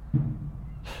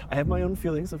I have my own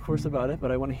feelings, of course, about it,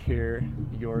 but I want to hear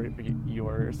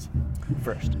yours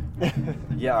first.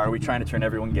 Yeah, are we trying to turn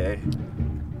everyone gay?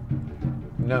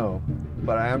 No,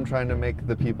 but I am trying to make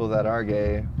the people that are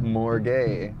gay more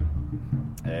gay.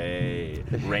 Hey,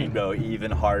 rainbow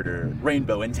even harder.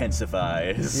 Rainbow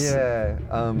intensifies. Yeah.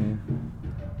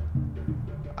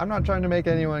 I'm not trying to make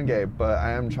anyone gay, but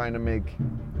I am trying to make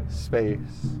space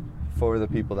for the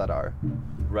people that are.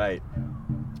 Right.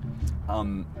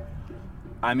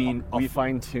 I mean, I'll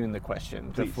fine-tune the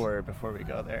question Please. before we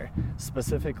go there.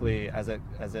 Specifically, as it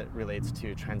relates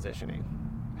to transitioning,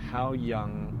 how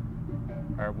young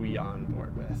are we on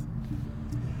board with?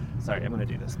 Sorry, I'm going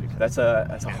to do this because that's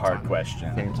a hard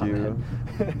question. Thank you.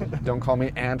 Don't call me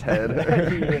Anthead.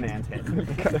 You're an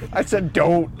Anthead. I said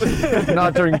don't.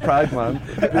 Not during Pride Month.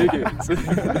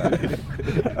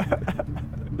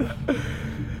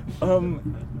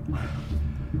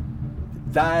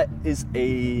 That is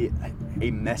a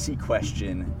messy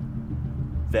question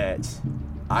that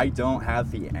I don't have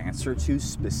the answer to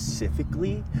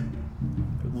specifically,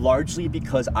 largely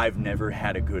because I've never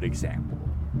had a good example.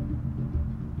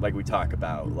 Like we talk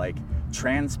about, like,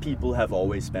 trans people have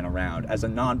always been around. As a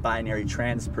non-binary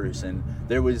trans person,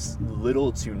 there was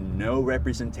little to no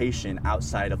representation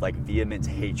outside of like vehement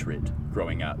hatred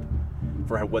growing up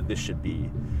for what this should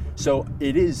be. So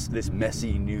it is this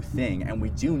messy new thing, and we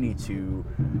do need to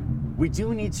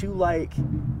like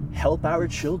help our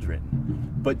children.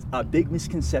 But a big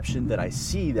misconception that I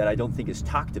see that I don't think is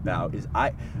talked about is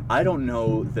I don't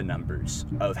know the numbers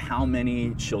of how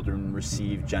many children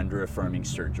receive gender-affirming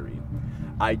surgery.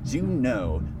 I do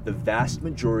know the vast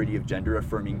majority of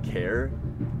gender-affirming care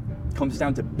comes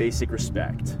down to basic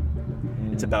respect.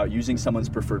 It's about using someone's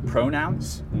preferred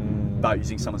pronouns, about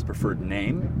using someone's preferred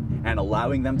name, and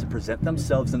allowing them to present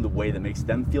themselves in the way that makes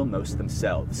them feel most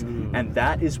themselves. And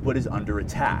that is what is under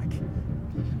attack.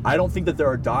 I don't think that there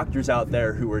are doctors out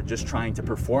there who are just trying to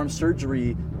perform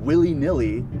surgery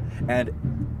willy-nilly, and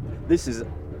this is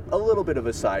a little bit of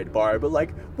a sidebar, but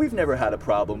like, we've never had a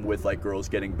problem with like girls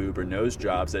getting boob or nose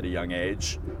jobs at a young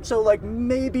age. So like,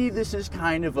 maybe this is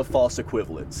kind of a false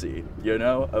equivalency, you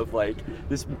know, of like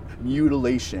this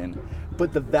mutilation.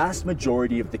 But the vast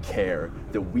majority of the care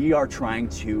that we are trying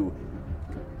to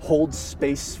hold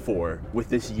space for with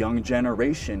this young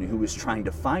generation who is trying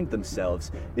to find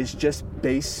themselves is just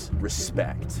base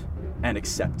respect and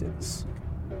acceptance.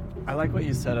 I like what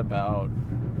you said about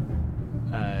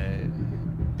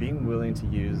being willing to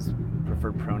use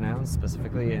preferred pronouns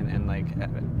specifically, and like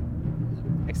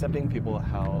accepting people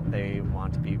how they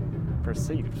want to be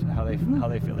perceived, how they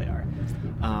feel they are,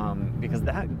 because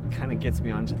that kind of gets me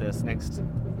onto this next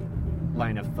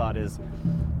line of thought: is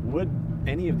would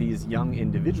any of these young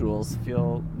individuals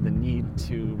feel the need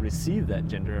to receive that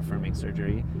gender affirming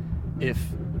surgery if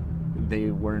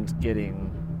they weren't getting,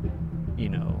 you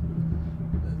know,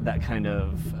 that kind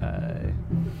of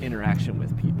interaction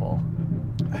with people?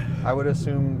 I would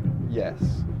assume yes,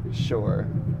 sure.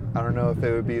 I don't know if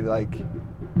it would be like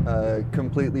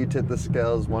completely tip the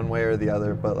scales one way or the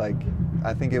other, but like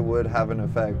I think it would have an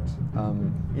effect.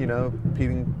 You know,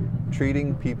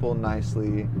 treating people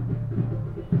nicely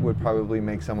would probably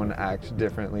make someone act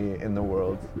differently in the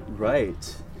world.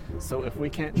 Right. So if we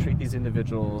can't treat these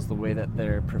individuals the way that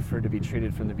they're preferred to be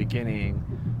treated from the beginning,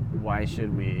 why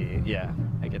should we? Yeah,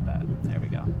 I get that. There we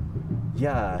go.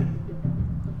 Yeah.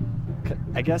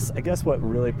 I guess what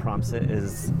really prompts it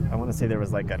is, I want to say there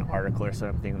was like an article or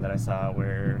something that I saw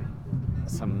where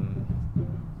some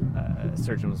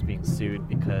surgeon was being sued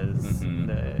because and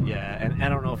I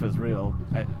don't know if it was real,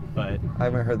 but I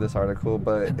haven't heard this article,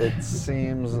 but it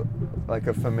seems like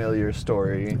a familiar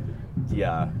story.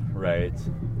 Yeah, right.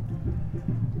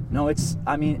 No, it's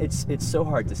so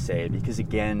hard to say because,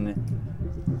 again,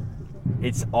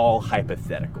 it's all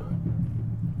hypothetical.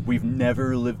 We've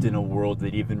never lived in a world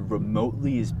that even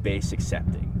remotely is base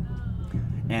accepting.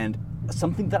 And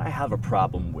something that I have a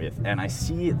problem with, and I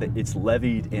see that it's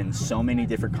levied in so many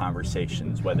different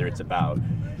conversations, whether it's about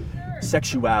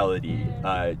sexuality,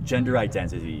 gender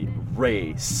identity,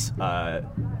 race,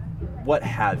 what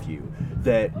have you,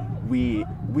 that we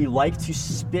like to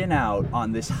spin out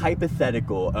on this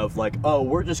hypothetical of like, oh,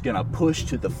 we're just gonna push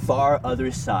to the far other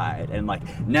side, and like,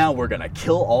 now we're gonna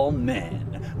kill all men,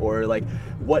 or like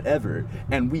whatever,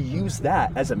 and we use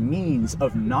that as a means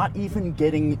of not even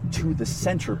getting to the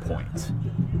center point.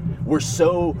 We're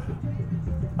so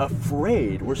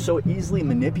afraid, we're so easily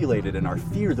manipulated in our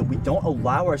fear that we don't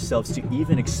allow ourselves to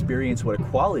even experience what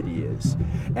equality is.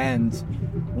 And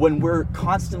when we're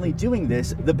constantly doing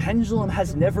this, the pendulum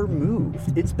has never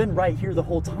moved. It's been right here the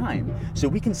whole time. So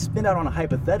we can spin out on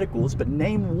hypotheticals, but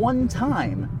name one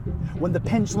time when the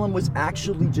pendulum was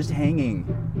actually just hanging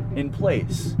in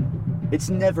place. It's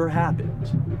never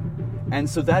happened. And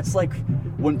so that's like,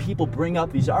 when people bring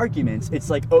up these arguments,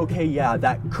 it's like, okay, yeah,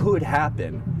 that could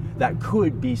happen. That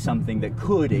could be something that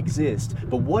could exist.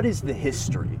 But what is the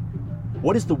history?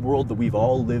 What is the world that we've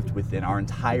all lived within our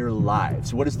entire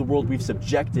lives? What is the world we've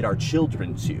subjected our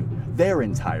children to their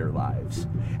entire lives?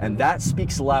 And that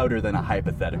speaks louder than a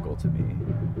hypothetical to me.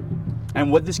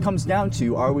 And what this comes down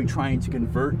to, are we trying to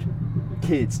convert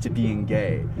kids to being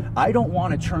gay? I don't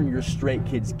want to turn your straight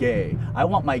kids gay. I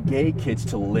want my gay kids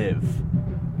to live.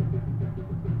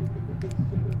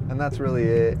 And that's really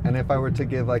it. And if I were to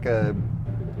give like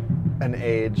an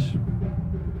age,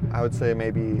 I would say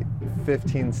maybe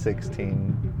 15,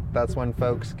 16. That's when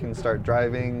folks can start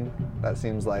driving. That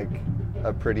seems like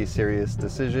a pretty serious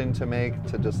decision to make,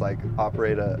 to just like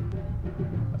operate a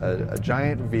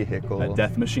giant vehicle. A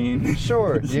death machine?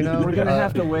 Sure, you know. We're gonna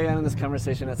have to weigh in on this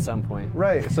conversation at some point.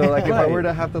 Right, so like if I were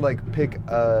to have to like pick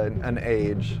an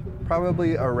age,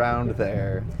 probably around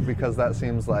there, because that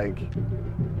seems like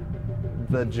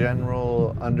the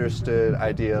general understood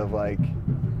idea of like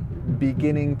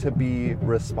beginning to be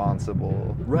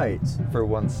responsible, right, for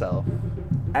oneself.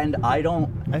 And I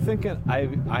think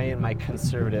I in my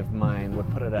conservative mind would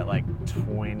put it at like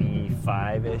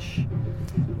 25-ish,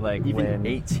 like even when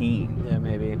 18. Yeah,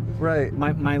 maybe. Right.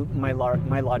 My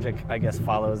logic, I guess,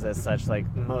 follows as such.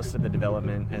 Like most of the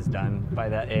development is done by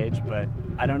that age, but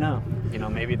I don't know. You know,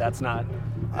 maybe that's not.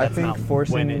 I think not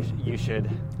forcing when you should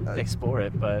explore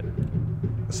it, but.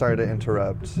 Sorry to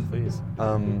interrupt. Please.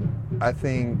 I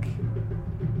think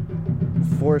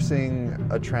forcing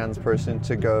a trans person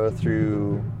to go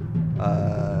through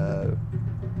the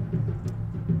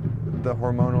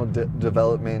hormonal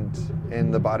development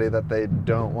in the body that they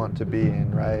don't want to be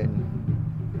in, right?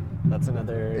 That's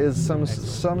another Is some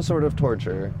excellent- sort of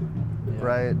torture, Yeah.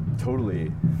 right?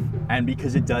 Totally. And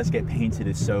because it does get painted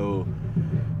as so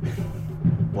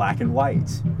black and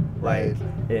white. Right.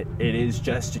 Like, it is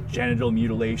just genital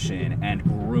mutilation and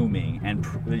grooming and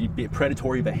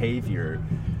predatory behavior,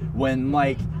 when,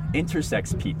 like,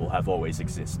 intersex people have always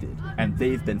existed and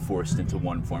they've been forced into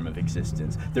one form of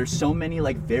existence. There's so many,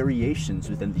 like, variations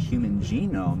within the human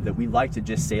genome that we like to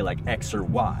just say, like, X or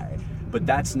Y, but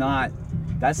that's not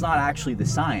actually the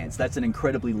science. That's an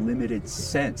incredibly limited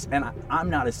sense. And I'm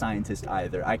not a scientist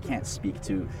either. I can't speak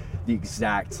to the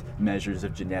exact measures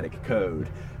of genetic code,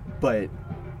 but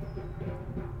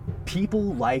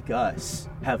people like us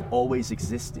have always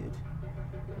existed.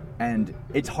 And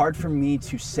it's hard for me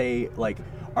to say, like,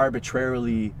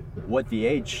 arbitrarily what the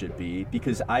age should be,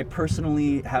 because I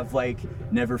personally have, like,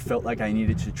 never felt like I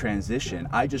needed to transition.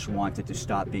 I just wanted to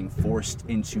stop being forced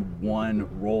into one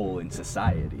role in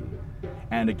society.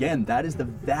 And again, that is the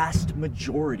vast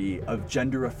majority of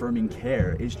gender affirming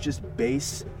care, is just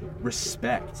base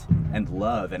respect and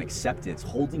love and acceptance,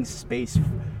 holding space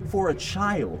for a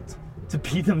child to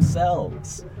be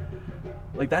themselves.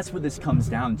 Like, that's what this comes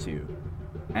down to.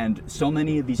 And so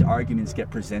many of these arguments get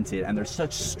presented, and they're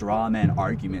such straw man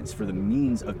arguments for the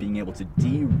means of being able to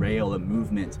derail a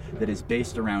movement that is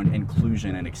based around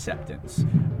inclusion and acceptance,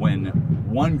 when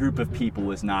one group of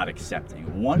people is not accepting.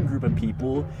 One group of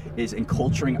people is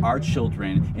enculturing our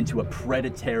children into a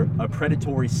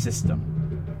predatory system.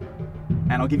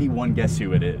 And I'll give you one guess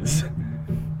who it is.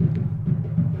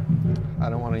 I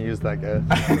don't want to use that guess.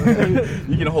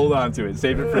 You can hold on to it.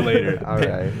 Save it for later. All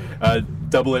right.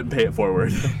 Double it and pay it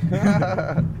forward.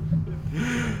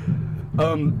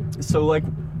 So, like,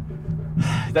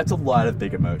 that's a lot of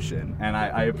big emotion, and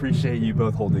I appreciate you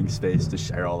both holding space to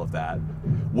share all of that.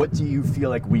 What do you feel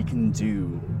like we can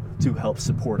do to help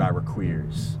support our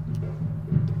queers?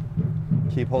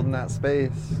 Keep holding that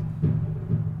space.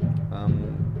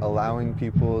 Allowing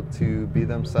people to be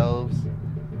themselves.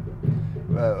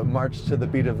 March to the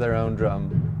beat of their own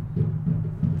drum.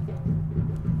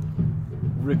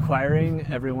 Requiring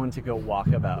everyone to go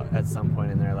walkabout at some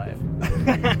point in their life.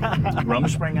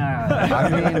 Rumspringer. I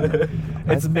mean,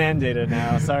 It's mandated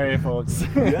now. Sorry, folks.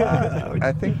 Yeah.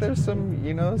 I think there's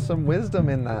some wisdom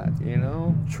in that,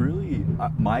 Truly,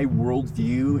 my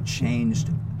worldview changed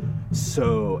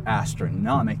so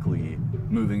astronomically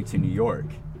moving to New York.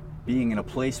 Being in a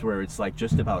place where it's like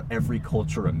just about every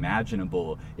culture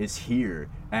imaginable is here,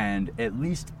 and at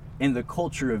least in the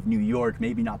culture of New York,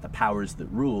 maybe not the powers that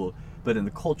rule, but in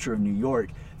the culture of New York,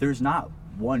 there's not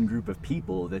one group of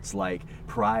people that's, like,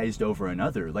 prized over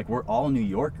another. Like, we're all New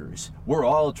Yorkers. We're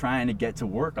all trying to get to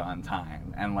work on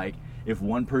time, and, like, if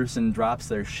one person drops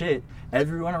their shit,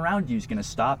 everyone around you is going to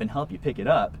stop and help you pick it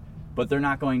up, but they're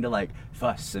not going to, like,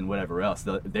 fuss and whatever else.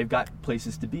 They've got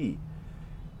places to be.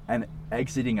 And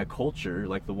exiting a culture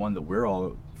like the one that we're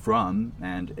all from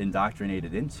and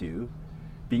indoctrinated into,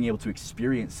 being able to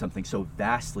experience something so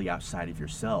vastly outside of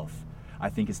yourself, I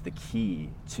think is the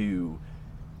key to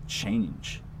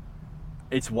change.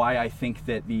 It's why I think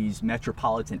that these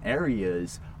metropolitan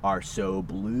areas are so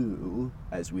blue,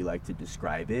 as we like to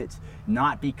describe it,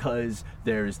 not because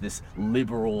there's this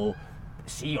liberal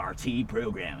CRT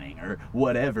programming or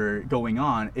whatever going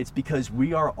on. It's because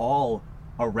we are all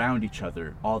around each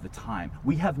other all the time.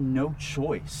 We have no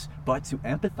choice but to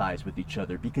empathize with each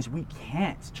other because we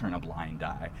can't turn a blind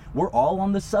eye. We're all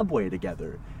on the subway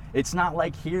together. It's not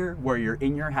like here where you're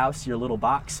in your house, your little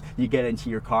box, you get into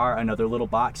your car, another little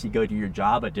box, you go to your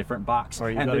job, a different box.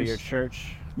 Or you go to your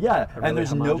church. Yeah, really and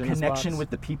there's no homogenous connection box. with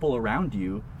the people around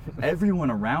you. Everyone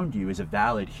around you is a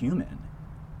valid human.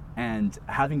 And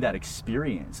having that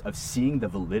experience of seeing the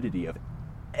validity of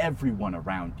everyone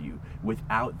around you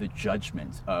without the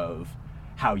judgment of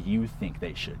how you think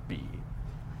they should be,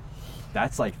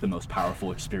 that's, like, the most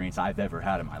powerful experience I've ever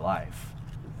had in my life.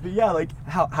 But yeah, like,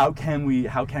 how can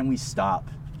we stop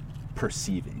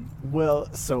perceiving?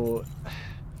 Well, so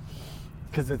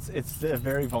because it's a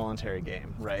very voluntary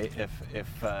game, right?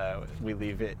 If we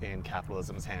leave it in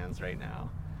capitalism's hands right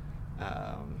now,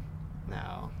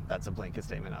 now that's a blanket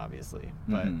statement, obviously,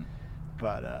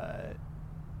 but I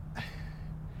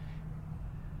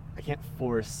can't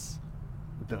force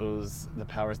the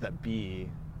powers that be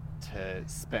to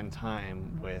spend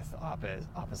time with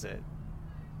opposite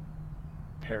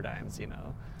paradigms,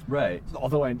 Right.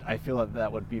 Although I feel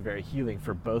that would be very healing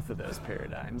for both of those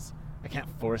paradigms. I can't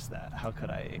force that. How could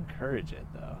I encourage it,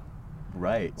 though?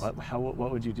 Right.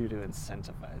 What would you do to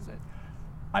incentivize it?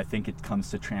 I think it comes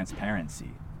to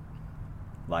transparency.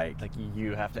 Like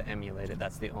you have to emulate it.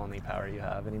 That's the only power you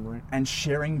have anymore. And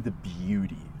sharing the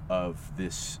beauty of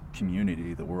this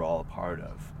community that we're all a part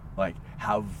of. Like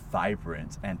how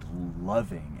vibrant and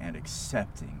loving and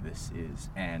accepting this is.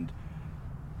 And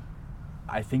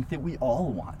I think that we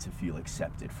all want to feel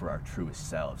accepted for our truest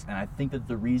selves. And I think that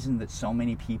the reason that so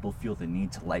many people feel the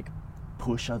need to like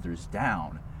push others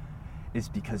down is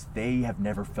because they have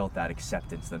never felt that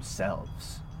acceptance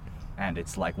themselves. And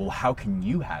it's like, well, how can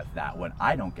you have that when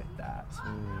I don't get that?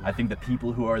 I think the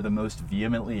people who are the most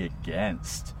vehemently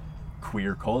against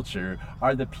queer culture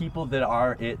are the people that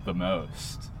are it the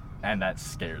most. And that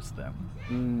scares them.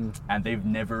 And they've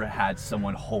never had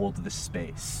someone hold the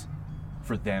space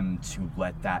for them to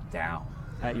let that down.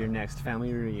 At your next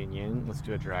family reunion, let's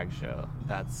do a drag show.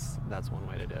 That's one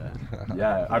way to do it.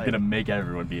 Yeah, I'm gonna make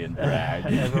everyone be in drag.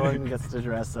 Everyone gets to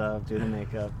dress up, do the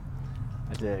makeup.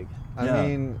 I dig. I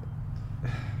mean,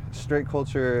 straight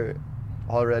culture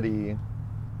already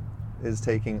is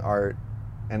taking art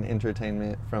and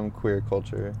entertainment from queer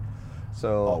culture.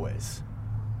 So Always.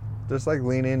 just like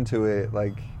lean into it.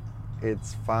 Like,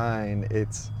 it's fine,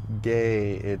 it's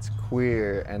gay, it's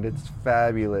queer, and it's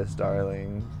fabulous,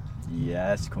 darling.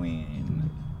 Yes, queen.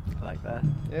 I like that.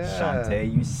 Yeah.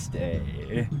 Shantae, you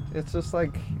stay. It's just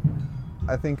like,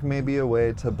 I think maybe a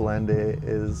way to blend it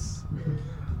is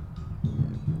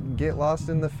get lost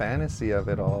in the fantasy of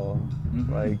it all.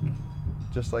 Like,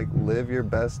 just like live your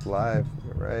best life,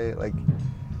 right? Like,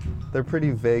 they're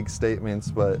pretty vague statements,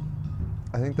 but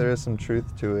I think there is some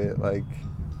truth to it. Like,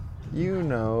 you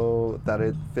know that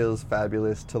it feels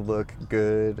fabulous to look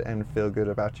good and feel good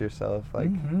about yourself.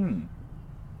 Like,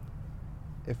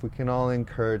 if we can all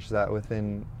encourage that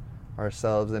within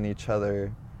ourselves and each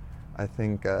other, I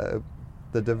think the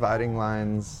dividing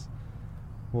lines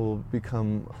will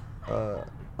become a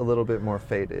little bit more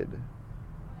faded.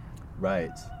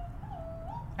 Right.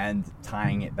 And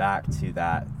tying it back to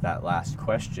that last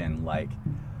question, like,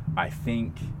 I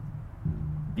think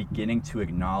beginning to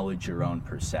acknowledge your own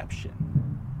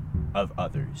perception of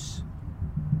others,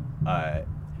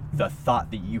 the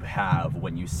thought that you have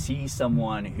when you see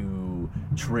someone who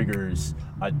triggers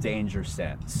a danger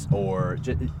sense, or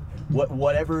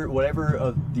whatever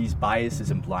of these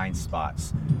biases and blind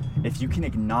spots, if you can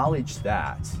acknowledge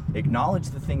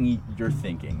the thing you're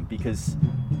thinking, because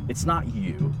it's not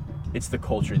you, it's the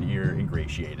culture that you're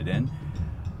ingratiated in.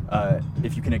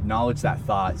 If you can acknowledge that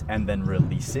thought and then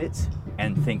release it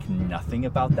and think nothing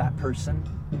about that person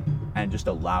and just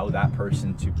allow that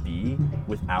person to be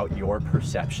without your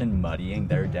perception muddying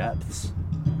their depths,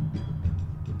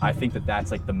 I think that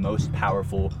that's like the most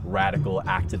powerful, radical,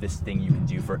 activist thing you can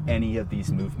do for any of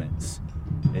these movements,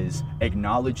 is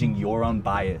acknowledging your own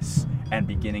bias and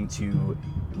beginning to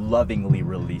lovingly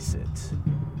release it.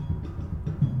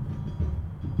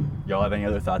 Y'all have any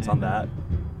other thoughts on that?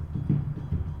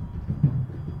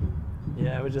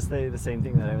 Yeah, I would just say the same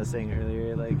thing that I was saying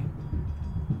earlier. Like,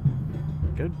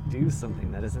 go do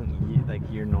something that isn't like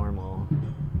your normal.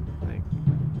 Like,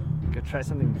 go try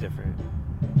something different.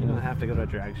 You don't have to go to a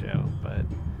drag show, but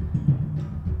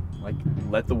like,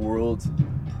 let the world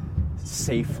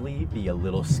safely be a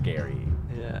little scary.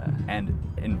 Yeah. And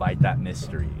invite that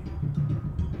mystery.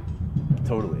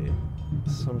 Totally.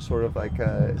 Some sort of like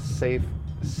a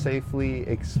safely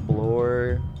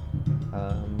explore,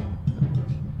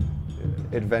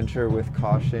 adventure with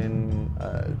caution.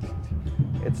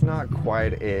 It's not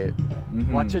quite it.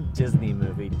 Watch a Disney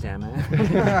movie, damn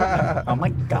it. Oh my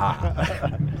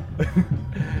god.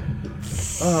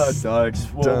 Oh,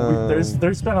 dogs. Well,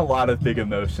 there's been a lot of big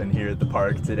emotion here at the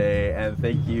park today, and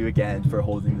thank you again for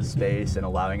holding the space and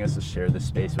allowing us to share the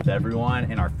space with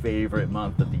everyone in our favorite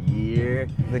month of the year.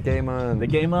 The gay month. The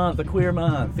gay month, the queer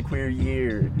month, the queer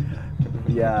year.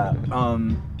 Yeah.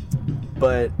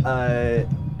 But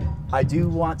I do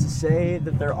want to say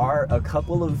that there are a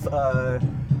couple of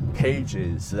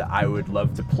pages that I would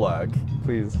love to plug.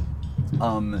 Please.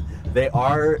 They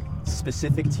are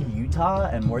specific to Utah,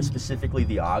 and more specifically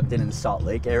the Ogden and Salt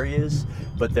Lake areas,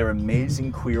 but they're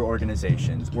amazing queer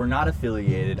organizations. We're not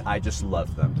affiliated, I just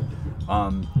love them.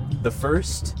 The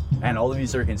first, and all of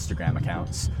these are Instagram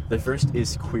accounts, the first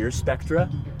is Queer Spectra.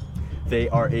 They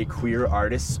are a queer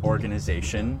artists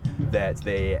organization that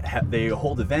they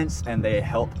hold events and they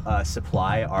help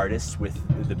supply artists with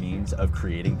the means of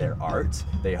creating their art.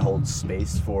 They hold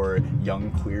space for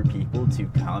young queer people to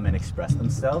come and express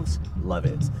themselves. Love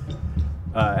it.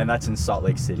 And that's in Salt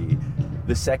Lake City.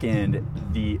 The second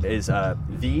is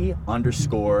the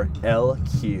underscore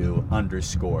LQ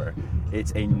underscore.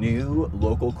 It's a new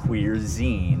local queer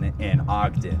zine in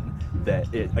Ogden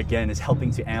that it again is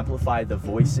helping to amplify the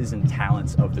voices and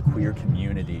talents of the queer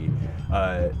community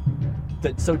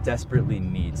that so desperately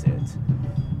needs it.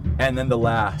 And then the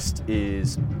last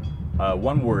is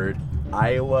one word,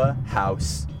 Iowa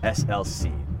House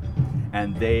SLC.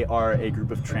 And they are a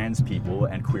group of trans people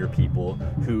and queer people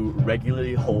who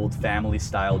regularly hold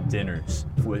family-style dinners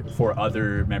for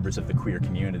other members of the queer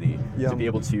community to be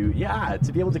able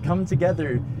to come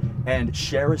together and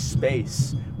share a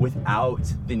space without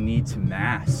the need to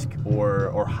mask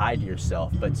or hide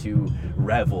yourself, but to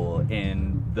revel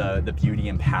in the beauty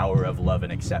and power of love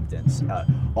and acceptance.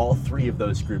 All three of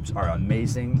those groups are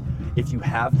amazing. If you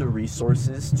have the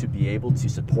resources to be able to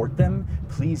support them,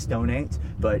 please donate.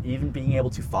 But even being able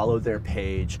to follow their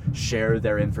page, share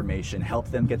their information,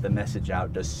 help them get the message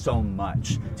out does so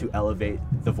much to elevate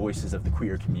the voices of the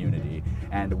queer community.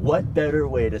 And what better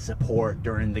way to support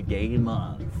during the gay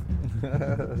month?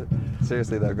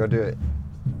 Seriously though, go do it.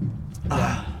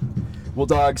 Well,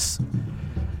 dogs,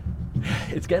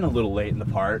 it's getting a little late in the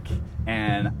park,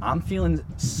 and I'm feeling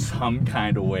some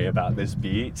kind of way about this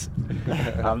beat.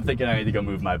 I'm thinking I need to go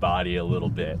move my body a little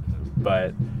bit,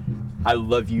 but I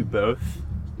love you both.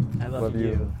 I love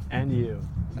you. And you.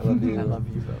 I love you. I love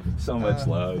you both. So much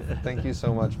love. Thank you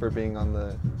so much for being on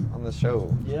the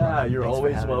show. Yeah, you're Thanks for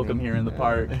always having welcome me. here in the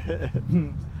park.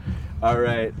 All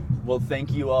right. Well,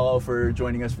 thank you all for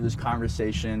joining us for this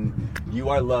conversation. You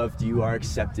are loved. You are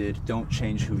accepted. Don't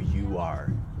change who you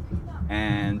are.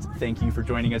 And thank you for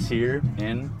joining us here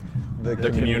in the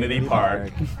community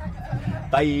park.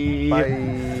 Bye.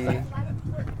 Bye.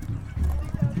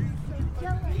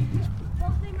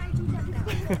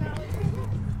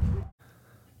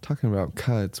 Talking about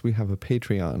cuts, we have a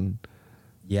Patreon.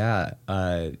 Yeah,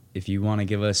 if you want to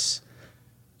give us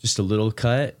just a little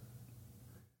cut,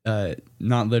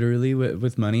 not literally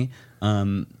with money.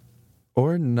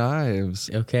 Or knives.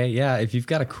 Okay, yeah, if you've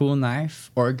got a cool knife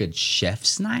or a good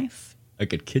chef's knife, a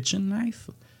good kitchen knife,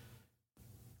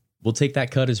 we'll take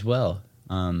that cut as well.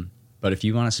 But if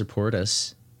you want to support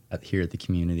us here at the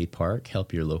community park,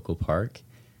 help your local park,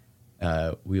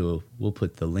 we'll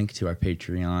put the link to our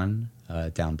Patreon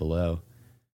down below.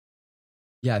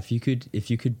 Yeah, if you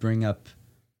could bring up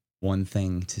one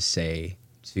thing to say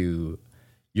to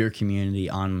your community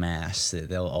en masse that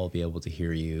they'll all be able to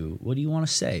hear you, what do you want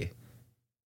to say?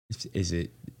 Is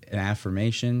it an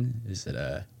affirmation? Is it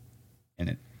a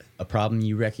problem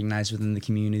you recognize within the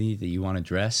community that you want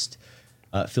addressed?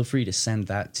 Feel free to send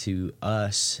that to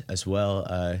us as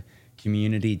well.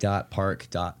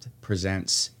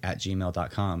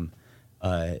 community.park.presents@gmail.com.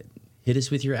 Hit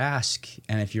us with your ask,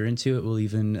 and if you're into it, we'll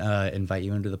even invite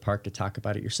you into the park to talk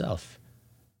about it yourself.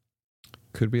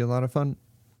 Could be a lot of fun.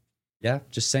 Yeah,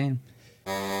 just saying.